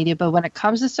physical media, but when it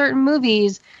comes to certain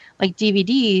movies, like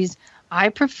DVDs, I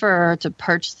prefer to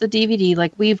purchase the DVD.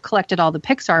 Like, we've collected all the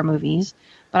Pixar movies,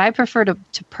 but I prefer to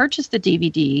purchase the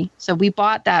DVD. So we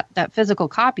bought that physical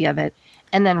copy of it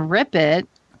and then rip it,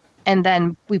 and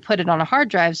then we put it on a hard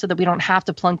drive so that we don't have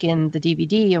to plunk in the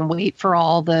DVD and wait for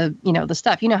all the, you know, the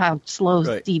stuff. You know how slow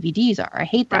DVDs are. I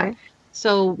hate that. Right.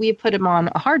 So we put them on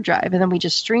a hard drive and then we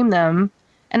just stream them.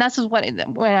 And that's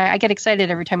when I get excited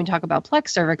every time you talk about Plex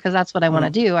server, because that's what I want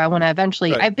to do. I want to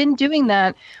eventually, I've been doing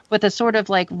that with a sort of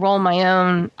like roll my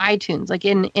own iTunes, like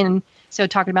so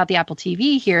talking about the Apple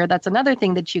TV here, that's another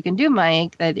thing that you can do,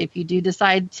 Mike, that if you do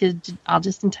decide to, I'll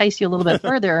just entice you a little bit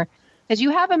further, because you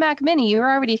have a Mac Mini, you're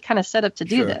already kind of set up to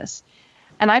do this.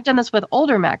 And I've done this with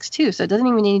older Macs too. So it doesn't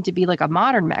even need to be like a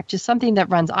modern Mac, just something that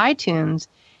runs iTunes.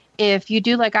 If you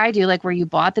do like I do, like where you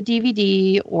bought the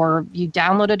DVD or you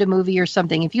downloaded a movie or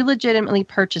something, if you legitimately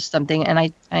purchased something,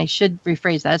 and I should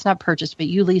rephrase that, it's not purchased, but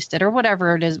you leased it or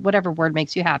whatever it is, whatever word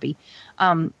makes you happy,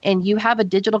 and you have a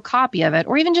digital copy of it,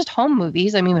 or even just home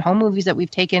movies. I mean, home movies that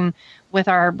we've taken with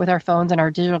our phones and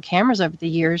our digital cameras over the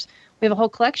years, we have a whole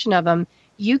collection of them.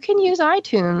 You can use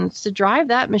iTunes to drive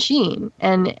that machine,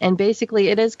 and basically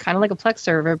it is kind of like a Plex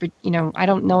server, but you know, I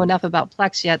don't know enough about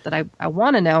Plex yet that I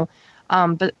want to know.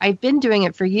 But I've been doing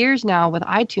it for years now with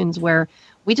iTunes, where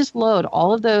we just load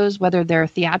all of those, whether they're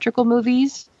theatrical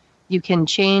movies. You can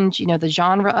change, you know, the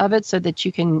genre of it so that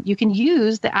you can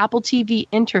use the Apple TV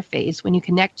interface when you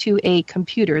connect to a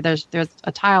computer. There's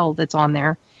a tile that's on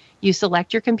there. You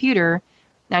select your computer.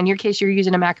 Now, in your case, you're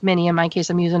using a Mac Mini. In my case,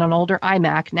 I'm using an older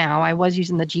iMac now. I was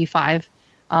using the G5.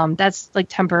 That's like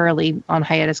temporarily on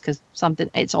hiatus because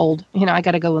it's old. You know, I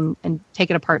got to go and take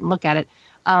it apart and look at it.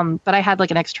 But I had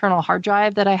like an external hard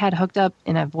drive that I had hooked up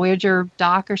in a Voyager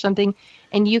dock or something,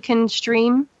 and you can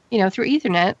stream, you know, through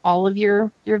Ethernet all of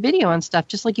your video and stuff,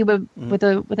 just like you would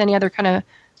with any other kind of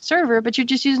server, but you're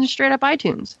just using straight up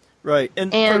iTunes. Right.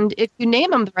 And if you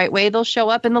name them the right way, they'll show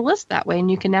up in the list that way,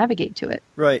 and you can navigate to it.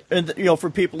 Right. And, you know,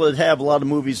 for people that have a lot of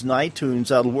movies in iTunes,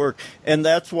 that'll work. And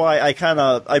that's why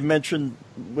I mentioned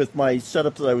with my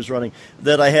setup that I was running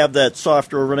that I have that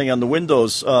software running on the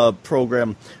Windows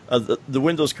program, the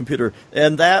Windows computer.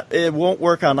 And that it won't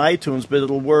work on iTunes, but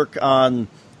it'll work on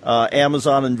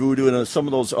Amazon and Vudu and some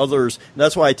of those others. And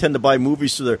that's why I tend to buy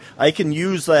movies through there. I can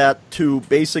use that to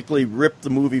basically rip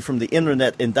the movie from the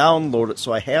internet and download it,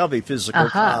 so I have a physical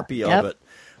copy of it.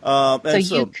 So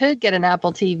you could get an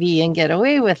Apple TV and get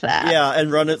away with that. Yeah,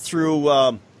 and run it through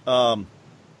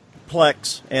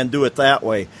Plex and do it that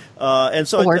way. And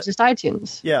so or just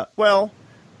iTunes. Yeah. Well,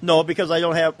 no, because I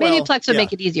don't have. Maybe Plex would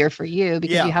make it easier for you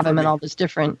because you have them in all this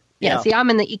different. Yeah. See, I'm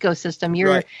in the ecosystem.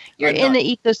 You're in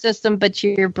the ecosystem, but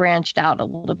you're branched out a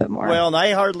little bit more. Well, and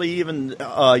I hardly even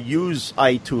use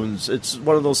iTunes. It's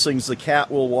one of those things. The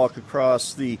cat will walk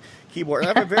across the keyboard. I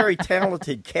have a very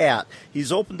talented cat.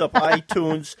 He's opened up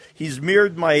iTunes. He's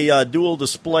mirrored my dual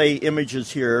display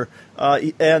images here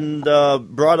and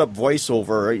brought up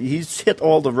VoiceOver. He's hit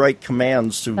all the right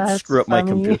commands to screw up my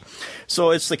computer. So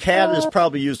it's the cat has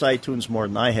probably used iTunes more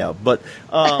than I have. But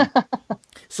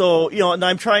so, you know, and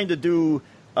I'm trying to do,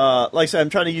 like I said, I'm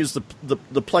trying to use the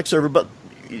Plex server. But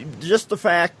just the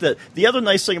fact that the other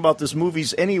nice thing about this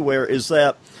Movies Anywhere is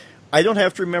that I don't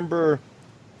have to remember,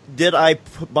 did I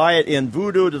buy it in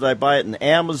Vudu? Did I buy it in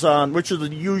Amazon? Which are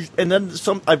the usual? And then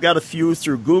I've got a few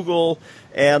through Google,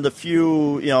 and a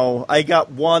few. You know, I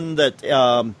got one that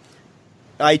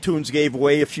iTunes gave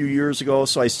away a few years ago,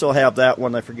 so I still have that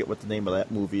one. I forget what the name of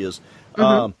that movie is.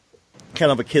 Kind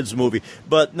of a kids movie,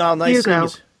 but now nice thing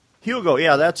is Hugo.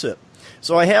 Yeah, that's it.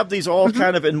 So I have these all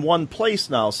kind of in one place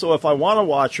now. So if I want to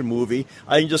watch a movie,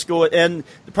 I can just go. And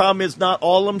the problem is not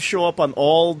all of them show up on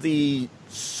all the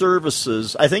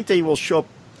services. I think they will show up.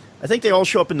 I think they all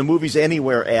show up in the Movies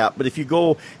Anywhere app. But if you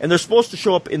go, and they're supposed to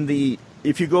show up in the.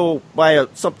 If you go buy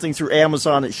something through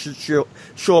Amazon, it should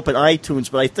show up in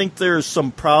iTunes. But I think there's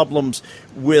some problems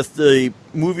with the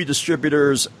movie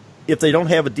distributors. If they don't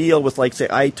have a deal with, like, say,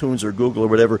 iTunes or Google or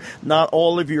whatever, not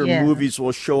all of your movies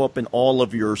will show up in all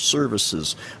of your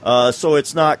services. So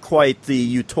it's not quite the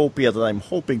utopia that I'm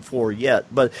hoping for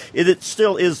yet. But it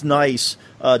still is nice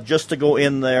just to go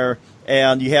in there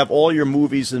and you have all your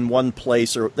movies in one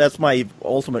place. Or that's my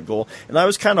ultimate goal. And I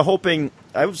was kind of hoping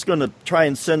I was going to try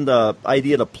and send an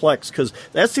idea to Plex because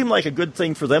that seemed like a good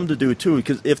thing for them to do, too.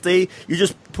 Because if you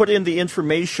just put in the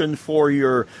information for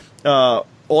your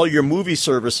all your movie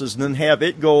services and then have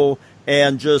it go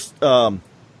and just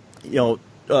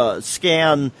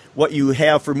scan what you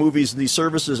have for movies in these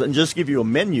services and just give you a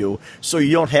menu so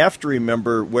you don't have to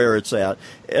remember where it's at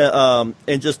and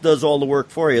just does all the work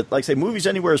for you. Like I say, Movies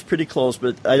Anywhere is pretty close,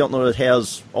 but I don't know that it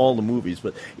has all the movies.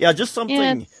 But yeah, just something.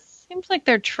 Yeah, it seems like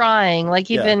they're trying.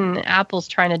 Like even Apple's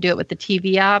trying to do it with the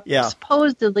TV app. Yeah.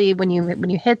 Supposedly when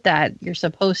you hit that, you're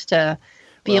supposed to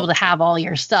be able to have all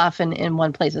your stuff in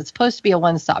one place. It's supposed to be a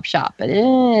one-stop shop, but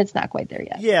it's not quite there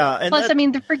yet. Yeah. And plus,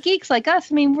 for geeks like us,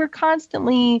 we're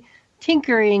constantly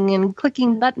tinkering and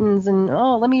clicking buttons and,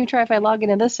 let me try if I log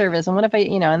into this service. And what if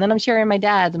and then I'm sharing my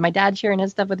dad's and my dad's sharing his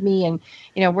stuff with me. And,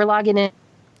 we're logging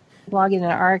in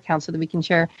our account so that we can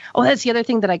share. Oh, that's the other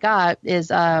thing that I got is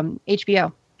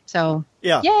HBO. So,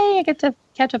 yay, I get to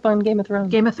catch up on Game of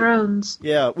Thrones.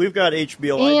 Yeah, we've got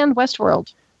HBO. And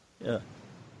Westworld. Yeah.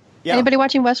 Anybody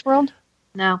watching Westworld?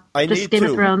 No, I just need Game to.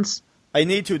 of Thrones. I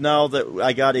need to now that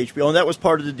I got HBO, and that was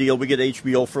part of the deal. We get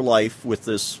HBO for life with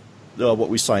this, what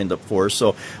we signed up for.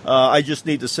 So I just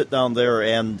need to sit down there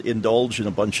and indulge in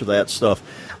a bunch of that stuff.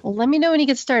 Well, let me know when you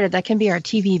get started. That can be our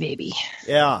TV baby.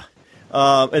 Yeah,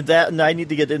 and I need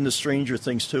to get into Stranger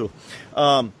Things too.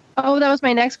 That was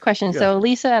my next question. Yeah. So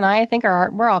Lisa and I think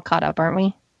we're all caught up, aren't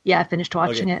we? Yeah, I finished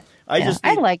watching it.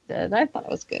 I liked it. I thought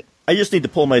it was good. I just need to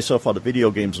pull myself out of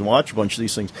video games and watch a bunch of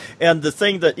these things. And the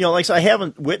thing that, like I said, I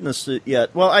haven't witnessed it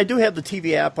yet. Well, I do have the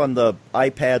TV app on the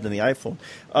iPad and the iPhone.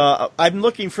 I'm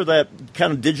looking for that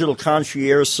kind of digital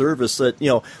concierge service that,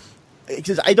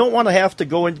 because I don't want to have to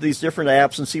go into these different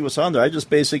apps and see what's on there. I just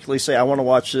basically say, I want to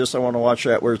watch this, I want to watch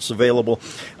that where it's available.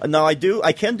 Now, I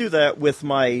can do that with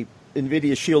my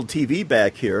NVIDIA Shield TV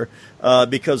back here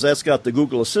because that's got the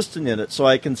Google Assistant in it. So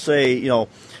I can say,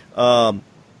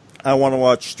 I want to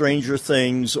watch Stranger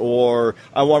Things, or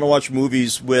I want to watch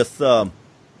movies with, some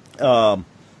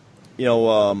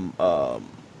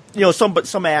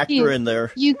actor in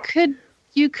there. You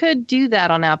could do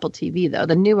that on Apple TV though,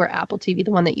 the newer Apple TV,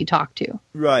 the one that you talk to.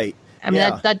 Right.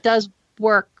 That does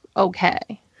work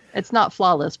okay. It's not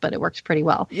flawless, but it works pretty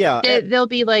well. Yeah. They'll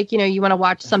be like, you want to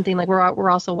watch something like we're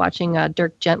also watching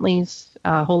Dirk Gently's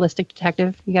Holistic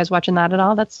Detective. You guys watching that at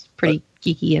all? That's pretty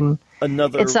geeky and.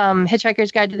 It's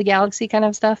Hitchhiker's Guide to the Galaxy kind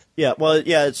of stuff. Yeah, well,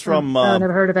 yeah, it's from. I've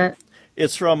never heard of it.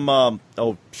 It's from.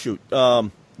 The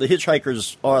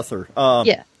Hitchhiker's author.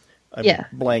 I'm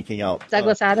blanking out.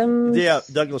 Douglas Adams. Yeah,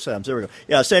 Douglas Adams. There we go.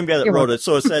 Yeah, same guy that wrote it.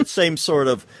 So it's that same sort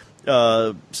of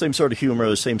humor,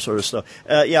 the same sort of stuff.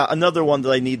 Another one that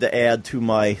I need to add to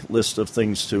my list of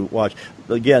things to watch.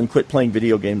 Again, quit playing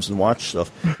video games and watch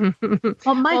stuff.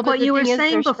 Well, Mike, what you were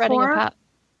saying before.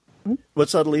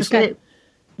 What's that, Lisa? Okay.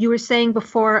 You were saying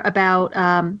before about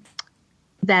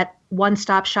that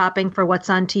one-stop shopping for what's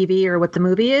on TV or what the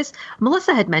movie is.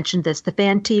 Melissa had mentioned this, the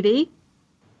Fan TV.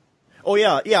 Oh,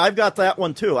 yeah, I've got that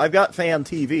one, too. I've got Fan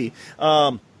TV.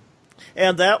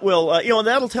 And that will, and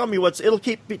that'll tell me it'll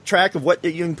keep track of what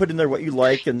you can put in there, what you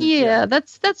like. And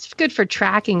that's good for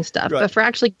tracking stuff. Right. But for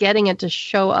actually getting it to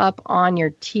show up on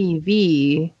your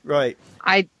TV. Right.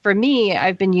 For me,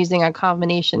 I've been using a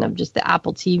combination of just the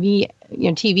Apple TV,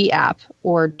 TV app,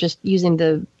 or just using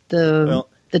the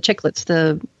chiclets,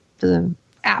 the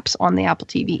apps on the Apple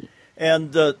TV.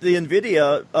 And the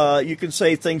NVIDIA, you can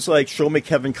say things like, show me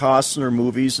Kevin Costner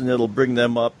movies, and it'll bring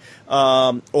them up.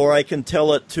 Or I can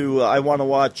tell it to, I want to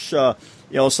watch,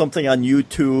 something on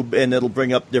YouTube, and it'll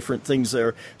bring up different things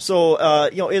there. So,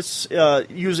 it's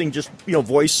using just,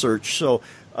 voice search. So,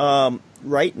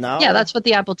 right now. Yeah, that's what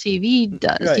the Apple TV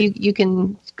does. Right. You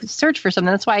can search for something.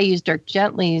 That's why I use Dirk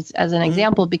Gently's as an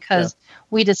example, because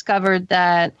we discovered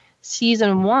that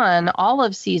all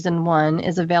of season one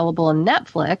is available on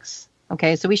Netflix.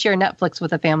 Okay, so we share Netflix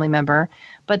with a family member.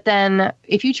 But then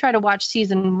if you try to watch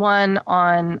season 1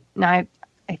 on, now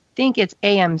I think it's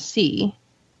AMC,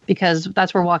 because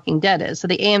that's where Walking Dead is. So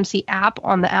the AMC app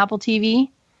on the Apple TV,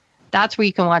 that's where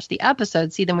you can watch the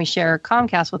episode. See, then we share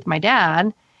Comcast with my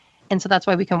dad. And so that's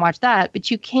why we can watch that. But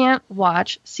you can't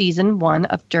watch season 1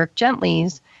 of Dirk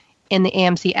Gently's in the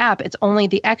AMC app. It's only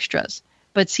the extras.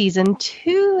 But season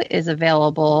 2 is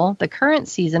available, the current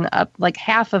season, up like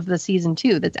half of the season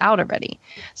 2 that's out already.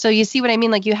 So you see what I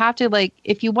mean? Like, you have to, like,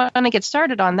 if you want to get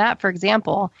started on that, for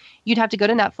example, you'd have to go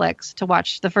to Netflix to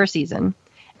watch the first season.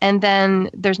 And then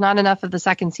there's not enough of the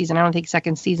second season. I don't think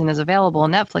second season is available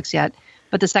on Netflix yet,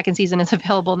 but the second season is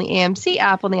available in the AMC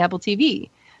app on the Apple TV.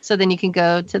 So then you can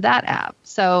go to that app.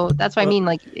 So that's what I mean.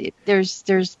 Like, they're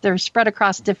spread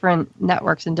across different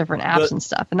networks and different apps and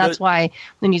stuff. And that's why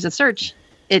when you use a search,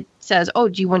 it says, "Oh,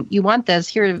 do you want this?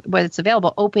 Here, what it's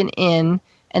available. Open in,"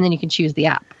 and then you can choose the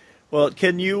app. Well,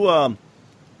 can you?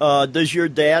 Does your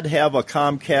dad have a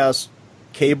Comcast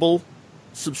cable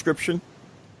subscription?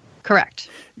 Correct.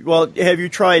 Well, have you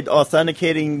tried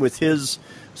authenticating with his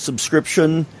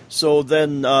subscription? So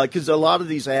then, because a lot of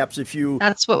these apps, if you...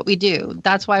 That's what we do.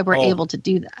 That's why we're able to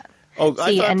do that. Oh,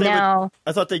 See, I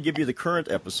thought they'd give you the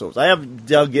current episodes. I haven't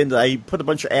dug into. I put a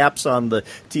bunch of apps on the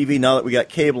TV now that we got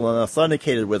cable and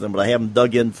authenticated with them, but I haven't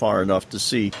dug in far enough to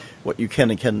see what you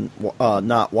can and can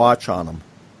not watch on them.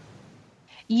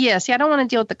 Yeah, see, I don't want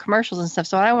to deal with the commercials and stuff,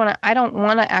 so I don't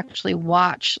want to actually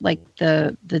watch like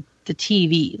the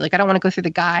TV. Like, I don't want to go through the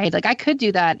guide. Like, I could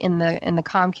do that in the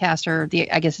Comcast or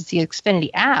I guess it's the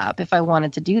Xfinity app if I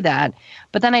wanted to do that.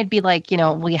 But then I'd be like,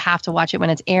 well, you have to watch it when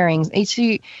it's airing.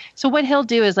 So what he'll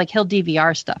do is, like, he'll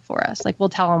DVR stuff for us. Like, we'll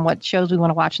tell him what shows we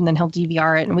want to watch, and then he'll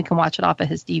DVR it, and we can watch it off of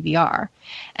his DVR.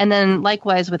 And then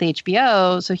likewise with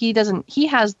HBO, so he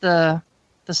has the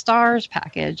Stars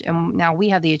package, and now we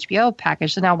have the HBO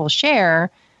package. So now we'll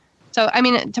share. So, I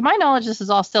mean, to my knowledge, this is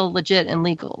all still legit and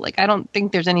legal. Like, I don't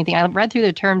think there's anything. I read through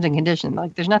the terms and conditions.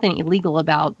 Like, there's nothing illegal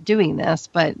about doing this,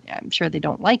 but I'm sure they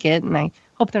don't like it. And I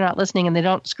hope they're not listening and they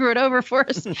don't screw it over for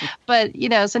us. But,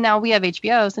 so now we have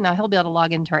HBO. So now he'll be able to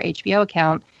log into our HBO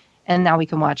account. And now we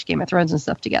can watch Game of Thrones and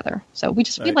stuff together. So we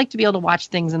like to be able to watch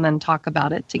things and then talk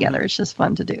about it together. It's just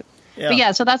fun to do. Yeah. But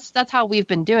yeah, so that's how we've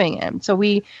been doing it. So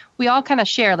we all kind of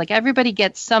share. Like, everybody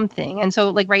gets something. And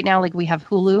so, like, right now, like, we have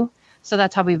Hulu. So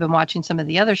that's how we've been watching some of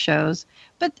the other shows.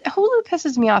 But Hulu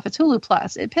pisses me off. It's Hulu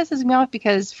Plus. It pisses me off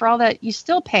because for all that, you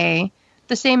still pay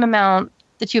the same amount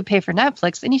that you pay for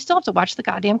Netflix, and you still have to watch the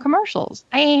goddamn commercials.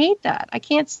 I hate that. I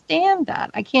can't stand that.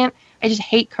 I just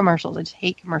hate commercials. I just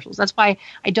hate commercials. That's why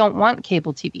I don't want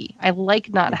cable TV. I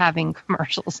like not having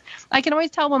commercials. I can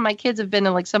always tell when my kids have been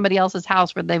in, like, somebody else's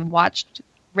house where they've watched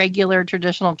regular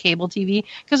traditional cable TV,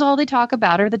 because all they talk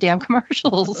about are the damn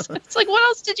commercials. It's like, what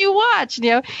else did you watch?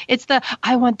 It's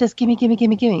I want this,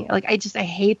 gimme. Like, I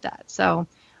hate that. So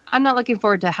I'm not looking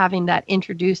forward to having that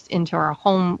introduced into our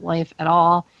home life at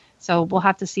all. So we'll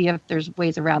have to see if there's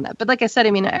ways around that. But like I said,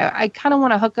 I mean, I kind of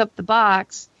want to hook up the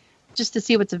box just to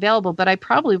see what's available, but I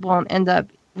probably won't end up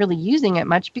really using it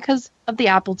much because of the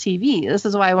Apple TV. This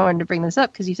is why I wanted to bring this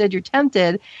up, because you said you're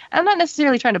tempted. I'm not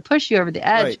necessarily trying to push you over the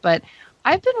edge, right, but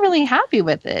I've been really happy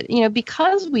with it,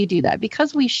 because we do that,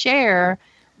 because we share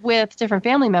with different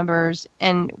family members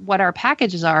and what our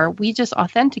packages are. We just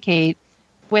authenticate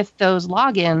with those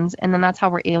logins, and then that's how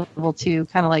we're able to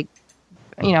kind of like,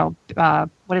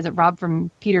 what is it, rob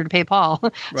from Peter to pay Paul,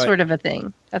 right, sort of a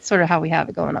thing. That's sort of how we have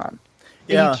it going on.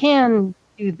 Yeah. You can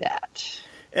do that.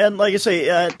 And like I say,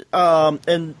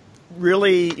 and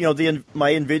really,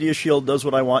 my NVIDIA Shield does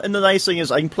what I want. And the nice thing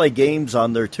is I can play games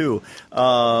on there, too.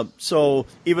 So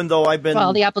even though I've been...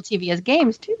 Well, the Apple TV has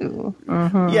games, too.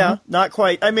 Mm-hmm. Yeah, not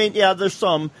quite. I mean, yeah, there's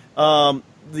some.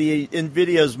 The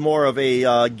NVIDIA is more of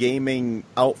a gaming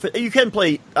outfit. You can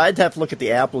play... I'd have to look at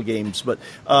the Apple games, but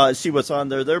see what's on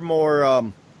there. They're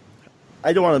more...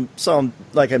 I don't want to sound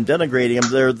like I'm denigrating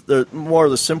them. They're more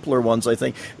of the simpler ones, I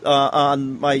think.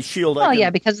 On my Shield,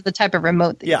 because of the type of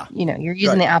remote that you're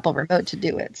using the Apple remote to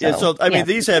do it. So, yeah, so I mean,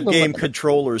 these have game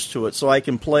controllers to it, so I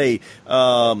can play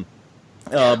Borderlands.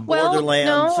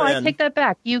 No, I take that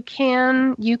back. You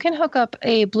can hook up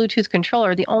a Bluetooth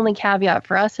controller. The only caveat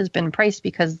for us has been price,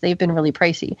 because they've been really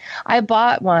pricey. I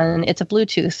bought one. It's a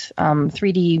Bluetooth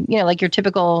 3D, like your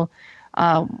typical.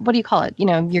 What do you call it?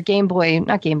 Your Game Boy,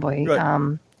 not Game Boy.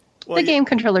 Right. The game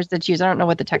controllers that you use. I don't know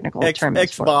what the technical term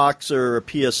is for. Xbox or a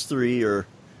PS3 or...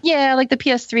 Yeah, like the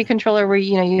PS3 controller where,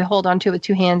 you hold onto it with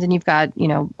two hands and you've got,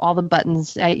 all the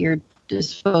buttons at your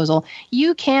disposal,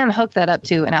 you can hook that up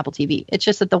to an Apple TV. It's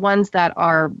just that the ones that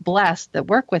are blessed that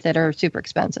work with it are super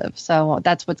expensive. So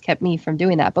that's what's kept me from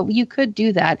doing that. But you could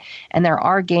do that, and there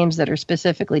are games that are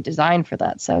specifically designed for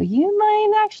that. So you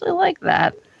might actually like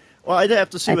that. Well, I'd have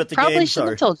to see what the probably games should are.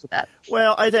 have told you that.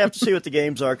 Well, I'd have to see what the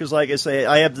games are because, like I say,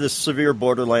 I have this severe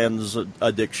Borderlands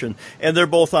addiction, and they're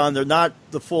both on there. Not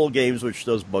the full games, which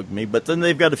does bug me, but then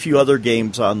they've got a few other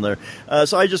games on there.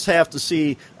 So I just have to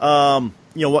see,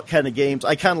 what kind of games.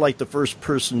 I kind of like the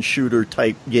first-person shooter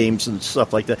type games and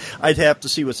stuff like that. I'd have to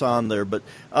see what's on there, but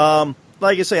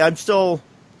like I say, I'm still.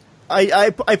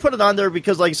 I put it on there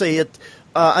because, like I say,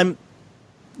 I'm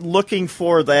looking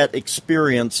for that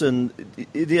experience, and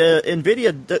the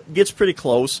NVIDIA gets pretty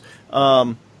close.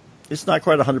 It's not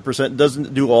quite 100%. It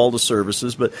doesn't do all the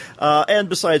services, but and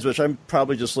besides which, I'm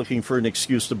probably just looking for an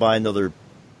excuse to buy another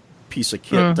piece of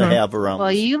kit to have around.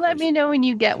 Well, you let me know when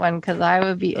you get one because I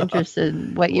would be interested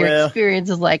in what your experience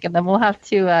is like, and then we'll have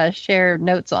to share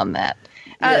notes on that.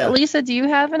 Lisa, do you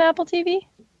have an Apple TV?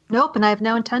 Nope, and I have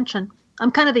no intention.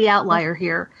 I'm kind of the outlier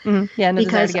here. Yeah,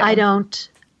 because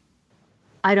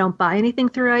I don't buy anything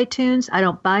through iTunes. I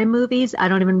don't buy movies.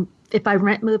 If I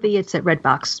rent movie, it's at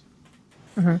Redbox.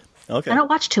 Okay. I don't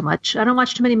watch too much. I don't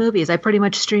watch too many movies. I pretty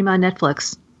much stream on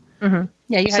Netflix.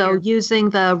 Yeah.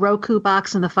 Using the Roku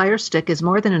box and the Fire Stick is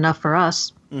more than enough for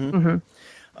us. And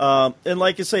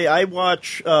like I say, I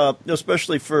watch,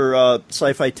 especially for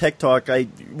Sci-Fi Tech Talk, I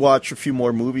watch a few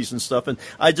more movies and stuff, and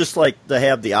I just like to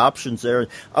have the options there.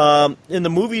 In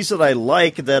the movies that I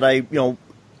like, that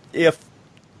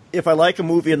if I like a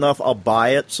movie enough, I'll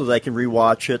buy it so that I can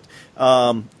rewatch it.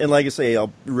 And like I say,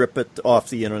 I'll rip it off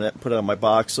the internet and put it on my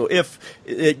box. So if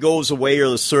it goes away or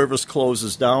the service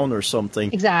closes down or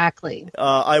something, exactly,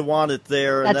 I want it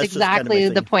there. That's exactly kind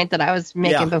of the point that I was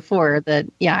making before. That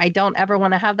I don't ever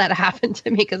want to have that happen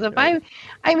to me because if I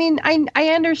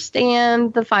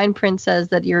understand the fine print says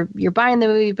that you're buying the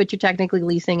movie, but you're technically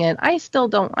leasing it. I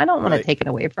don't want to take it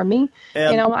away from me.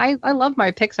 And, I love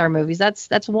my Pixar movies.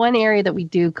 That's one area that we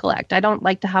do collect. I don't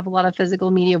like to have a lot of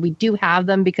physical media. We do have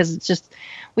them because it's just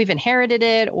we've inherited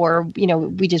it, or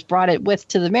we just brought it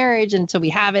to the marriage, and so we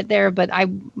have it there. But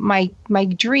my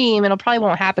dream, and it probably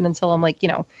won't happen until I'm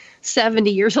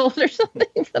 70 years old or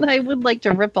something, but I would like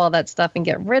to rip all that stuff and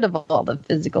get rid of all the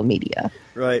physical media.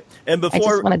 Right. And I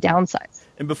just want to downsize.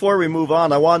 And before we move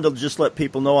on, I wanted to just let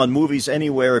people know on Movies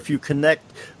Anywhere, if you connect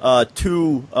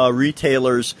two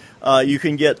retailers, you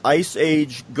can get Ice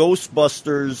Age,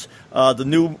 Ghostbusters, the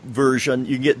new version.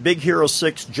 You can get Big Hero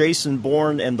 6, Jason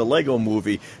Bourne, and the Lego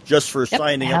Movie just for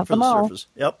signing up for the service.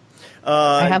 Yep.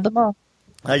 I have them all.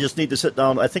 I just need to sit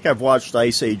down. I think I've watched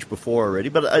Ice Age before already,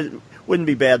 but it wouldn't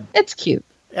be bad. It's cute.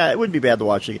 Yeah, it wouldn't be bad to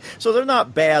watch it. So they're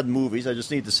not bad movies. I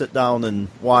just need to sit down and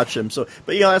watch them. So,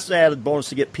 but that's an added bonus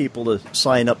to get people to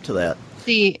sign up to that.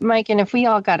 See, Mike, and if we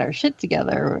all got our shit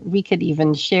together, we could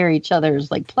even share each other's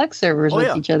Plex servers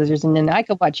with each other's, and then I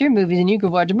could watch your movies and you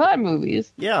could watch my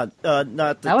movies. Yeah,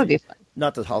 that would be fun.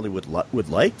 Not that Hollywood would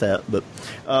like that, but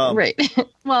right.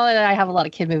 Well, and I have a lot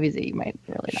of kid movies that you might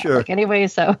really not like anyway.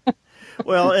 So.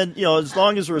 Well, and as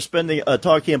long as we're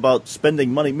talking about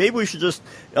spending money, maybe we should just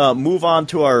move on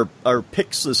to our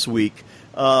picks this week.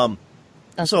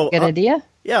 That's a good idea.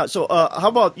 Yeah. So how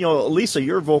about Lisa?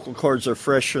 Your vocal cords are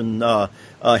fresh and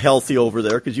healthy over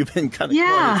there because you've been kind of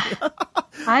quiet.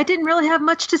 I didn't really have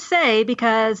much to say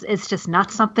because it's just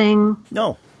not something.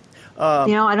 No. I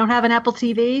don't have an Apple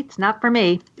TV. It's not for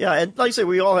me. Yeah, and like I say,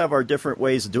 we all have our different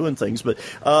ways of doing things. But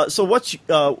so what's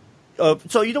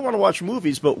so you don't want to watch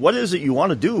movies, but what is it you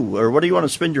want to do, or what do you want to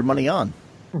spend your money on?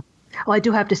 Well, I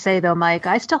do have to say, though, Mike,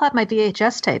 I still have my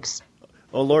VHS tapes.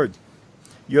 Oh, Lord.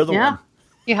 You're the one.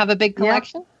 You have a big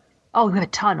collection? Yeah. Oh, we have a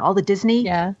ton. All the Disney.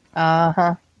 Yeah.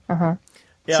 Uh-huh. Uh-huh.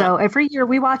 Yeah. So every year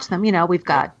we watch them. We've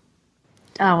got,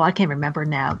 I can't remember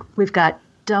now. We've got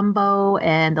Dumbo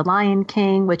and The Lion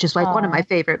King, which is one of my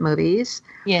favorite movies.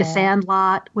 Yeah. The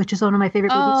Sandlot, which is one of my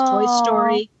favorite movies. Toy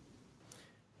Story.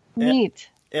 Neat.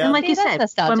 Yeah. And like you said,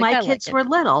 when my kids were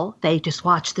little, they just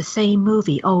watched the same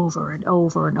movie over and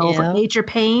over and over. Yeah. Major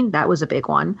Pain, that was a big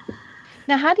one.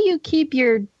 Now, how do you keep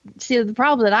the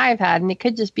problem that I've had, and it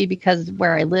could just be because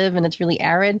where I live and it's really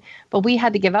arid, but we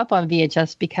had to give up on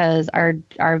VHS because our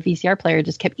VCR player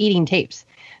just kept eating tapes.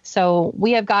 So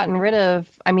we have gotten rid of,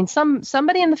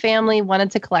 somebody in the family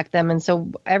wanted to collect them. And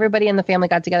so everybody in the family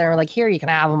got together and were like, here, you can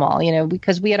have them all,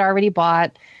 because we had already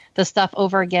bought the stuff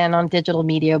over again on digital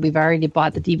media. We've already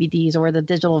bought the DVDs or the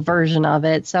digital version of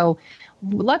it. So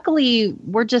luckily,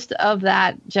 we're just of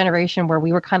that generation where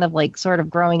we were kind of like sort of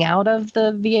growing out of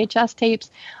the VHS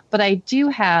tapes. But I do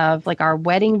have like our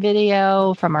wedding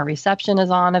video from our reception is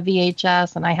on a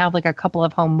VHS, and I have like a couple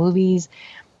of home movies.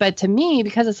 But to me,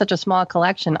 because it's such a small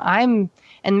collection, and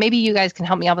maybe you guys can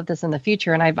help me out with this in the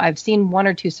future. And I've seen one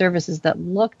or two services that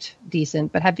looked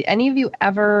decent, but have any of you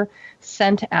ever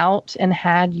sent out and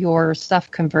had your stuff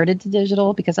converted to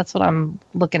digital? Because that's what I'm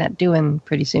looking at doing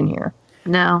pretty soon here.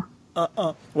 No.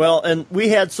 Well, and we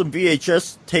had some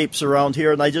VHS tapes around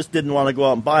here, and I just didn't want to go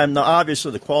out and buy them. Now,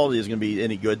 obviously, the quality isn't going to be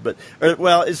any good, but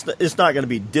it's not going to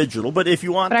be digital. But if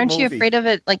you want, but aren't the you movie, afraid of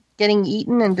it like getting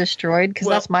eaten and destroyed? Because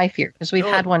that's my fear. Because we've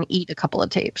had one eat a couple of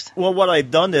tapes. Well, what I've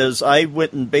done is I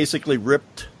went and basically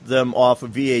ripped them off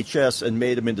of VHS and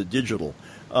made them into digital.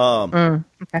 Okay.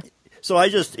 So I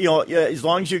just, as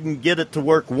long as you can get it to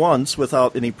work once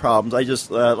without any problems, I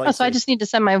just I just need to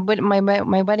send my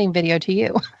wedding video to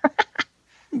you.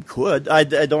 Could I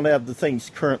don't have the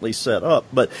things currently set up,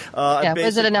 but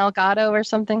was it an Elgato or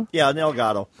something? Yeah, an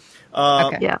Elgato.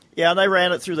 Okay. Yeah, and I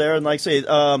ran it through there, and like I say,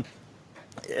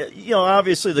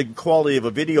 obviously the quality of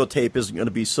a videotape isn't going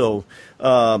to be so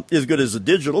as good as a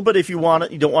digital, but if you want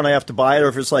it, you don't want to have to buy it, or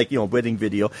if it's like, wedding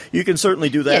video, you can certainly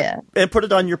do that and put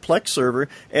it on your Plex server.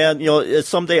 And,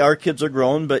 someday our kids are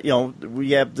grown, but,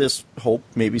 we have this hope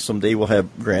maybe someday we'll have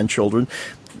grandchildren.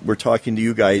 We're talking to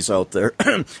you guys out there.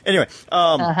 Anyway,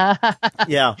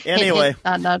 yeah, anyway.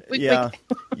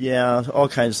 Yeah, all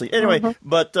kinds of things. Anyway,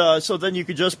 but so then you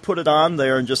could just put it on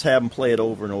there and just have them play it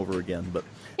over and over again. But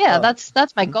yeah,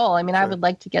 that's my goal. I mean, sure. I would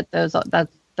like to get those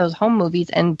home movies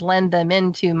and blend them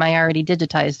into my already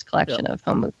digitized collection of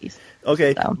home movies.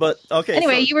 Okay, so.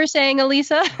 Anyway, you were saying,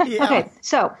 Elisa? Yeah. Okay,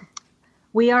 so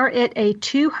we are at a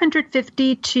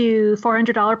 $250 to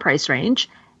 $400 price range.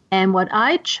 And what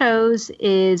I chose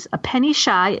is a penny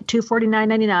shy at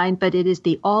 $249.99, but it is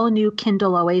the all-new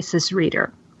Kindle Oasis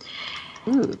Reader.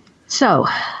 Ooh. So,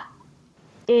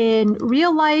 in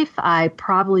real life, I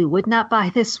probably would not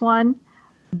buy this one,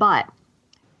 but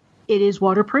it is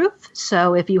waterproof.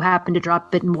 So if you happen to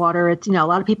drop it in water, it's a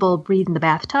lot of people read in the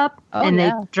bathtub,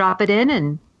 they drop it in,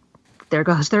 and there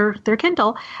goes their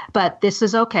Kindle. But this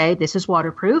is okay. This is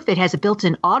waterproof. It has a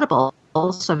built-in Audible.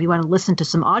 So if you want to listen to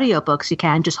some audiobooks, you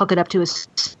can just hook it up to a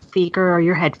speaker or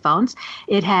your headphones.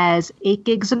 It has 8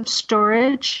 gigs of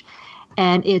storage,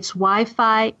 and it's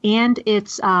Wi-Fi, and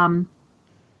it's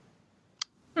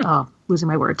losing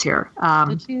my words here.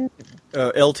 LTE?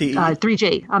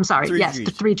 3G. I'm sorry. 3G. Yes,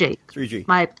 3G. 3G.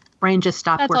 My brain just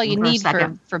stopped working for a second. That's all you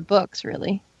need for books,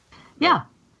 really. Yeah.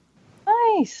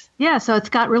 Nice. Yeah, so it's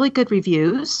got really good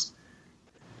reviews.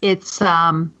 It's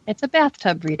a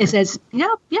bathtub reader. It says,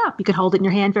 you can hold it in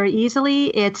your hand very easily.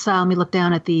 It's let me look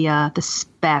down at the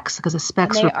specs, because the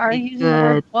specs are using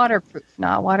good. Waterproof,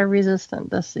 not water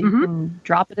resistant. So you can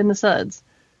drop it in the suds.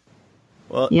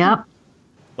 Well,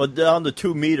 well, down to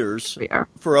 2 meters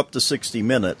for up to 60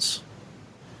 minutes.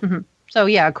 Mm-hmm. So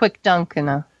a quick dunk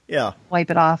and wipe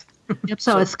it off. Yep.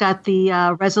 So it's got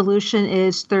the resolution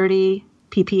is 30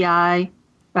 ppi,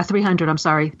 300. I'm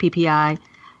sorry, ppi.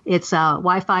 It's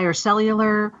Wi-Fi or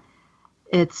cellular.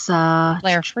 It's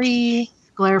glare-free.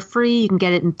 Glare-free. You can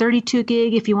get it in 32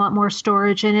 gig if you want more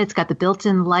storage in it. It's got the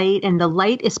built-in light, and the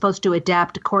light is supposed to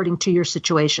adapt according to your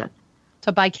situation.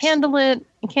 So by candlelight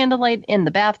in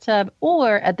the bathtub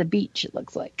or at the beach, it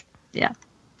looks like. Yeah.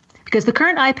 Because the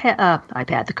current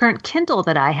the current Kindle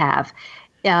that I have,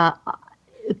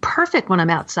 perfect when I'm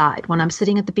outside. When I'm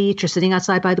sitting at the beach or sitting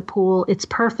outside by the pool, it's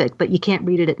perfect. But you can't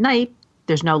read it at night.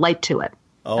 There's no light to it.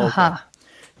 Oh, okay.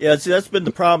 Yeah, see, that's been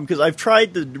the problem, because I've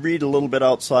tried to read a little bit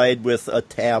outside with a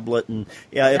tablet, and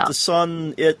if the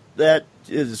sun, that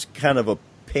is kind of a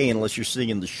pain unless you're sitting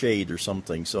in the shade or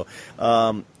something. So,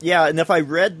 and if I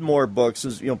read more books,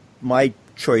 my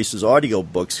choice is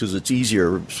audiobooks because it's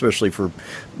easier, especially for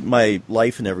my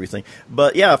life and everything.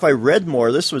 But if I read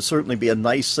more, this would certainly be a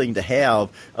nice thing to have.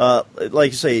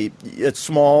 Like you say, it's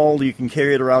small, you can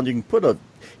carry it around, you can put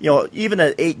even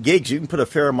at 8 gigs, you can put a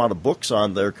fair amount of books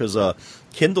on there, because a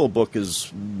Kindle book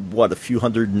is, a few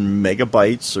hundred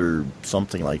megabytes or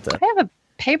something like that. I have a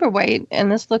paperweight,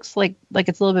 and this looks like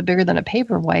it's a little bit bigger than a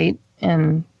paperweight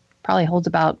and probably holds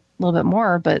about a little bit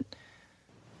more, but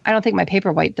I don't think my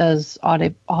Paperwhite does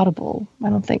Audible. I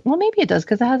don't think. Well, maybe it does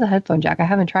because it has a headphone jack. I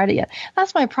haven't tried it yet.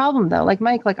 That's my problem, though. Like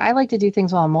Mike, I like to do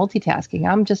things while I'm multitasking.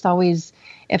 I'm just always,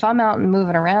 if I'm out and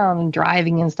moving around and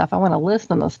driving and stuff, I want to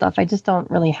listen to stuff. I just don't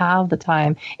really have the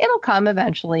time. It'll come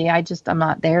eventually. I'm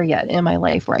not there yet in my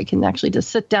life where I can actually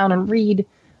just sit down and read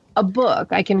a book.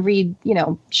 I can read,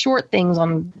 short things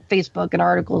on Facebook and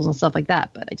articles and stuff like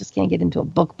that, but I just can't get into a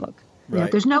book. Right. Yeah,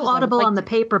 there's no Audible on the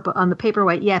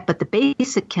Paperwhite yet, but the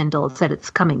basic Kindle said it's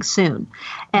coming soon.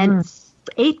 And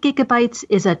 8 gigabytes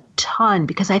is a ton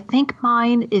because I think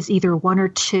mine is either 1 or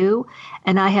 2,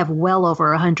 and I have well over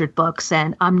 100 books,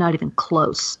 and I'm not even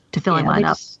close to filling mine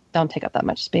up. Don't take up that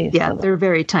much space. Yeah, they're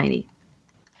very tiny.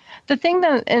 The thing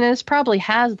that, and this probably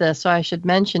has this, so I should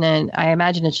mention it. I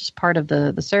imagine it's just part of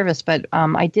the service, but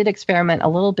I did experiment a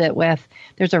little bit with.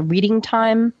 There's a reading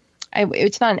time.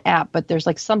 It's not an app, but there's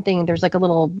like something. There's like a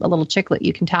little chiclet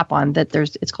you can tap on that.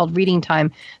 It's called Reading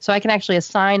Time. So I can actually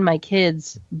assign my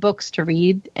kids books to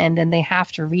read, and then they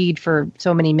have to read for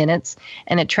so many minutes,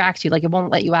 and it tracks you. Like it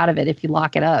won't let you out of it if you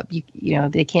lock it up.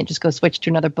 They can't just go switch to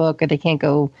another book, or they can't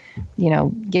go,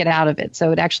 get out of it.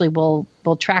 So it actually will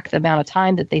track the amount of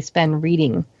time that they spend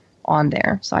reading on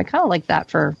there. So I kind of like that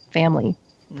for family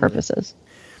purposes.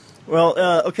 Well,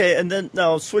 okay, and then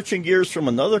now switching gears from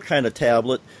another kind of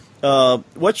tablet.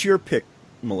 What's your pick,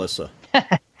 Melissa?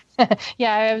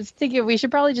 Yeah, I was thinking we should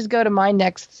probably just go to mine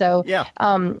next. So, yeah.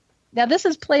 Now this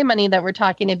is Play Money that we're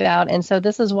talking about, and so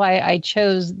this is why I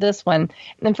chose this one.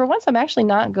 And for once, I'm actually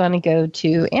not going to go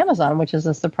to Amazon, which is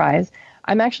a surprise.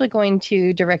 I'm actually going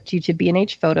to direct you to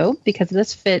B&H Photo because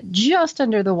this fit just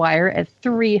under the wire at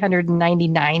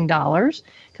 $399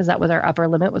 because that was our upper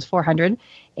limit was $400.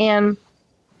 And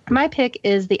my pick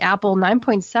is the Apple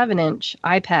 9.7-inch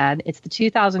iPad. It's the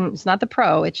 2000. It's not the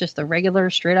Pro. It's just the regular,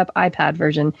 straight-up iPad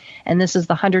version. And this is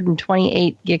the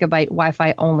 128 gigabyte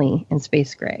Wi-Fi only in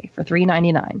space gray for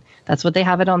 $399. That's what they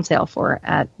have it on sale for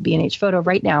at B&H Photo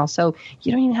right now. So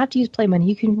you don't even have to use Play Money.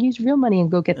 You can use real money and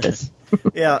go get this.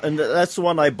 Yeah, and that's the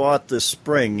one I bought this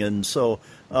spring, and so.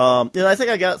 And I think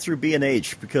I got through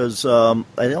B&H because I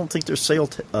don't think there's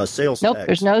sales Nope, tax.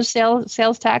 There's no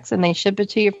sales tax, and they ship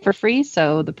it to you for free.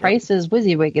 So the price is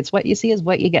WYSIWYG. It's what you see is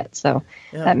what you get. So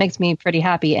that makes me pretty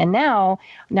happy. And now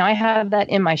I have that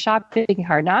in my shopping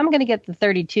cart. Now I'm going to get the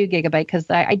 32 gigabyte because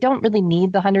I don't really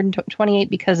need the 128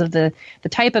 because of the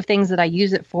type of things that I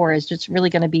use it for is just really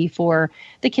going to be for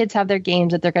the kids have their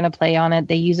games that they're going to play on it.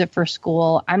 They use it for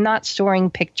school. I'm not storing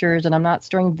pictures, and I'm not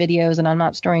storing videos, and I'm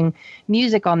not storing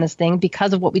music on this thing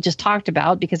because of what we just talked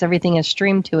about, because everything is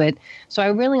streamed to it. So I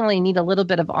really only need a little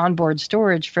bit of onboard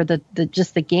storage for the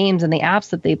just the games and the apps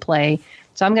that they play.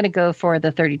 So I'm going to go for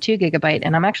the 32 gigabyte,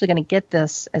 and I'm actually going to get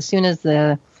this as soon as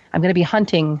I'm going to be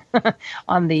hunting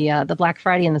on the Black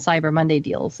Friday and the Cyber Monday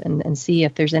deals and see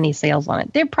if there's any sales on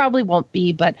it. There probably won't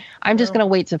be, but I'm just going to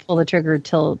wait to pull the trigger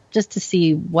just to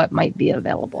see what might be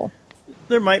available.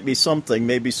 There might be something.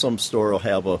 Maybe some store will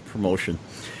have a promotion.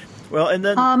 Well, and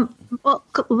then... well,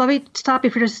 let me stop you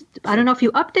for just... I don't know if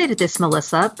you updated this,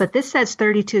 Melissa, but this says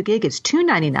 32 gig is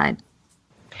 $299.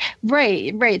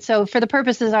 Right. So for the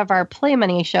purposes of our Play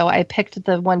Money show, I picked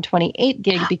the 128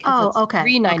 gig because it's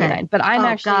 $399. Okay. But I'm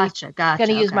actually going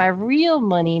to use my real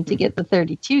money to get the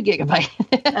 32 gigabyte.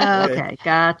 Okay,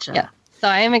 gotcha. Yeah. So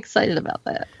I am excited about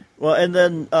that. Well, and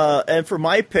then and for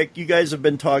my pick, you guys have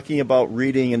been talking about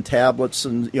reading and tablets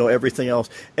and everything else,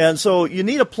 and so you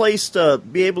need a place to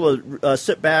be able to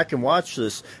sit back and watch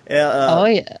this. Oh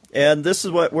yeah. And this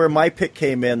is where my pick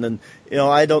came in, and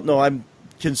I don't know. I'm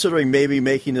considering maybe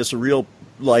making this a real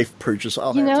life purchase.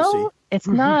 I'll have to see. It's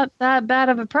not that bad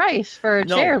of a price for a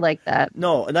chair like that.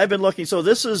 No, and I've been looking. So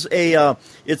this is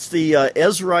it's the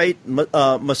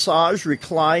Esrite massage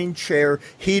recline chair,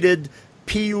 heated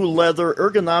PU leather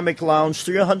ergonomic lounge,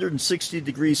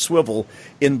 360-degree swivel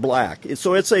in black.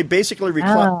 So it's a basically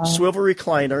swivel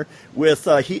recliner with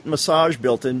heat and massage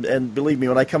built in. And believe me,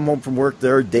 when I come home from work,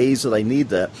 there are days that I need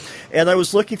that. And I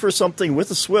was looking for something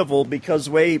with a swivel because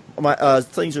the way my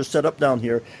things are set up down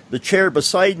here, the chair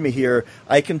beside me here,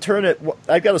 I can turn it.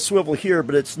 I've got a swivel here,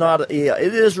 but it's not.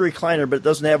 It is a recliner, but it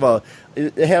doesn't have a.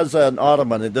 It has an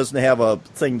ottoman. It doesn't have a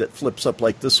thing that flips up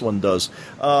like this one does.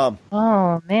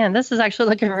 Oh man, this is actually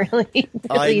looking really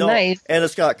nice. And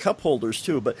it's got cup holders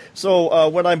too. But so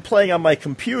when I'm playing on my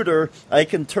computer, I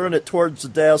can turn it towards the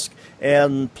desk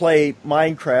and play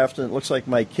Minecraft. And it looks like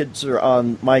my kids are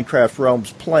on Minecraft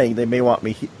Realms playing. They may want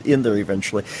me in there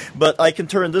eventually. But I can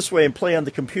turn this way and play on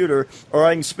the computer, or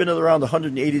I can spin it around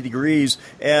 180 degrees.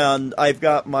 And I've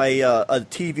got my a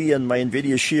TV and my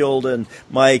NVIDIA Shield and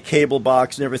my cable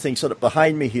box and everything set up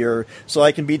behind me here, so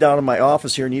I can be down in my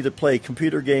office here and either play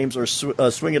computer games or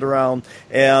swing it around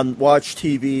and watch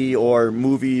TV or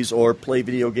movies or play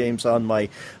video games on my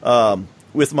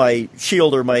with my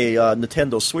Shield or my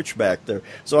Nintendo Switch back there.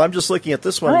 So I'm just looking at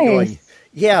this one and going,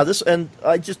 yeah, this, and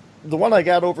the one I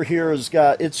got over here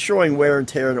it's showing wear and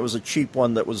tear, and it was a cheap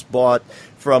one that was bought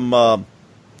from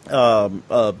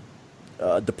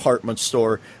department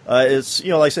store. It's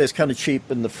like I say, it's kind of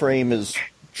cheap, and the frame is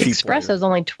cheap. Espresso's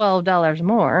only $12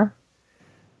 more.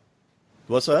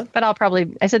 What's that? But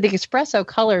I said the espresso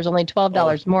color is only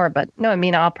 $12 more, but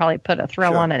I'll probably put a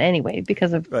throw on it anyway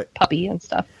because of puppy and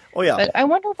stuff. Oh, yeah. But I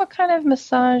wonder what kind of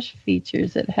massage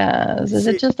features it has. Is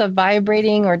it just a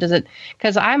vibrating, or does it,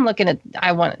 because I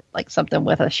want like something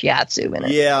with a shiatsu in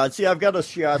it. Yeah, see, I've got a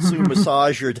shiatsu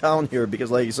massager down here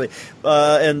because, like you say,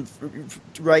 and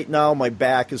right now my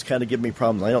back is kind of giving me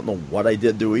problems. I don't know what I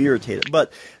did to irritate it.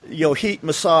 But, heat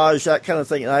massage, that kind of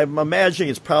thing. And I'm imagining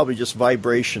it's probably just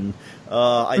vibration.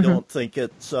 I don't think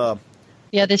it's...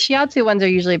 Yeah, the shiatsu ones are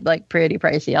usually like pretty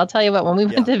pricey. I'll tell you what, when we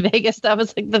went to Vegas, that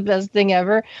was like the best thing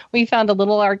ever. We found a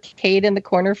little arcade in the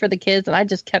corner for the kids, and I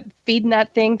just kept feeding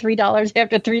that thing $3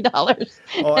 after $3.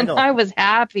 Oh, and I was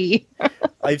happy.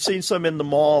 I've seen some in the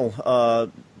mall.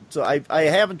 So I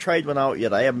haven't tried one out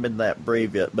yet. I haven't been that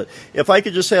brave yet. But if I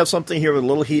could just have something here with a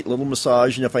little heat, a little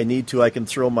massage, and if I need to, I can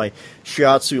throw my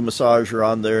shiatsu massager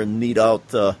on there and knead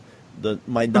out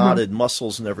my knotted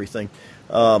muscles and everything.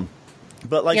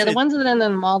 But like the ones that are in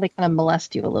the mall, they kind of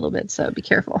molest you a little bit, so be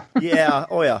careful. Yeah,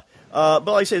 oh yeah. But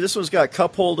like I say, this one's got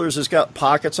cup holders. It's got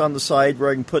pockets on the side where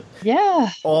I can put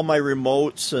all my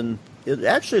remotes, and it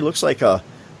actually looks like a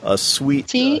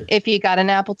sweet... See, if you got an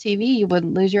Apple TV, you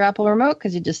wouldn't lose your Apple remote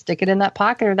because you just stick it in that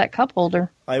pocket or that cup holder.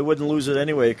 I wouldn't lose it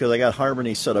anyway because I got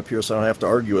Harmony set up here, so I don't have to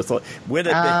argue with it. When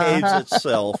it behaves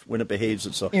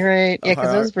itself. You're right. Yeah,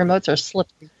 because those remotes are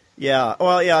slippery. Yeah,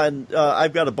 well, yeah, and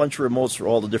I've got a bunch of remotes for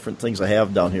all the different things I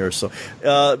have down here. So,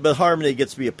 but Harmony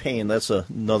gets to be a pain. That's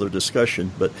another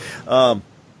discussion. But, I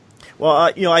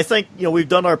think we've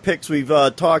done our picks. We've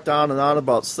talked on and on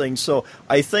about things. So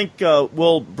I think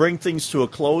we'll bring things to a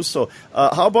close. So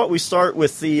how about we start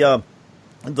with the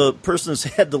person that's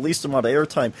had the least amount of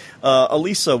airtime,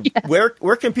 Elisa? Yes.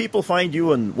 Where can people find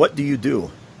you, and what do you do?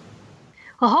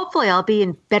 Well, hopefully I'll be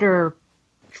in better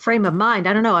frame of mind.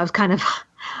 I don't know. I was kind of.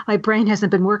 My brain hasn't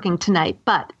been working tonight,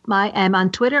 but I am on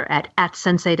Twitter at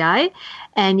SenseiDai,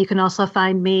 and you can also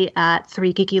find me at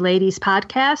 3 Geeky Ladies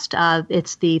podcast.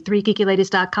 It's the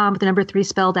 3geekyladies.com with the number 3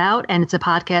 spelled out, and it's a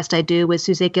podcast I do with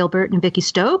Suzette Gilbert and Vicky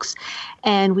Stokes.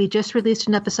 And we just released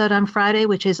an episode on Friday,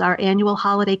 which is our annual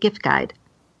holiday gift guide.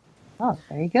 Oh,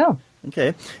 there you go.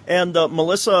 Okay. And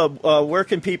Melissa, where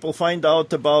can people find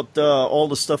out about all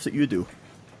the stuff that you do?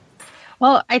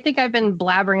 Well, I think I've been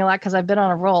blabbering a lot because I've been on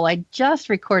a roll. I just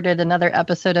recorded another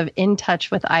episode of In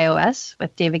Touch with iOS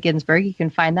with David Ginsburg. You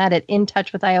can find that at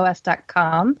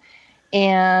intouchwithios.com.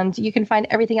 And you can find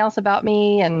everything else about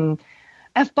me and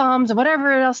F-bombs and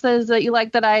whatever else is that you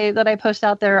like that I post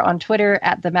out there on Twitter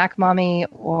at the Mac Mommy,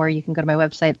 or you can go to my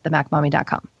website,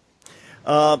 themacmommy.com.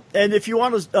 And if you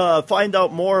want to find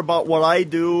out more about what I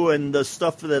do and the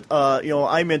stuff that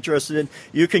I'm interested in,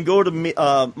 you can go to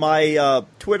my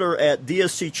Twitter at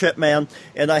DSC Chipman,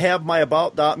 and I have my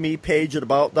about.me page at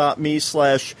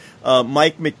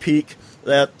about.me/Mike McPeak.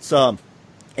 That's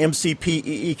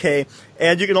MCPEEK.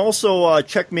 And you can also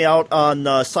check me out on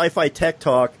Sci-Fi Tech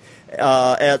Talk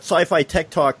at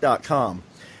sci-fi-tech-talk.com.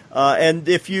 And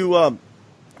if you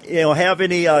have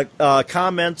any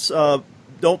comments,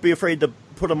 don't be afraid to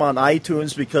put them on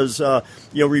iTunes because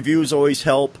reviews always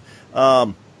help.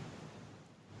 And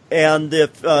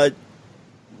if I'm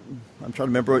trying to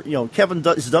remember, Kevin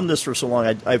has done this for so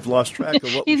long, I've lost track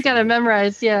of what he's got to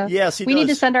memorize. Yeah. Yes, he we does. Need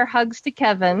to send our hugs to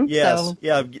Kevin. Yes, so.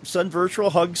 Yeah. Send virtual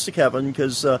hugs to Kevin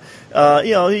because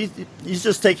he's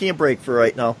just taking a break for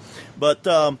right now. But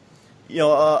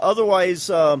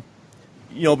otherwise,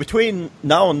 between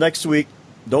now and next week,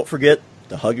 don't forget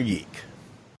to hug a geek.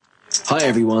 Hi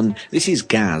everyone, this is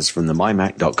Gaz from the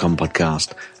MyMac.com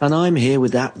podcast, and I'm here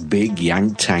with that big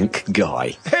yank tank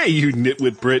guy. Hey, you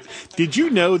nitwit Brit. Did you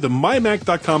know the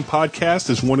MyMac.com podcast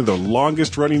is one of the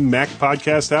longest running Mac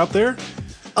podcasts out there?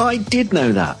 I did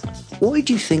know that. Why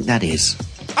do you think that is?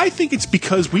 I think it's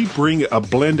because we bring a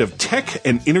blend of tech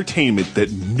and entertainment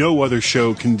that no other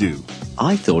show can do.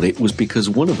 I thought it was because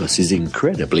one of us is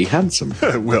incredibly handsome.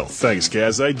 Well, thanks,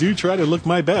 Gaz. I do try to look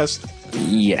my best.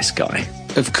 Yes, Guy.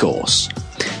 Of course.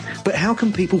 But how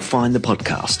can people find the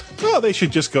podcast? Well, they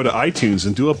should just go to iTunes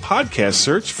and do a podcast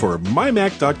search for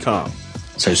MyMac.com.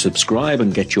 So subscribe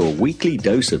and get your weekly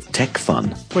dose of tech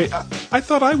fun. Wait, I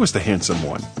thought I was the handsome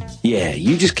one. Yeah,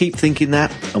 you just keep thinking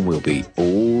that and we'll be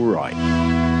all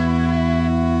right.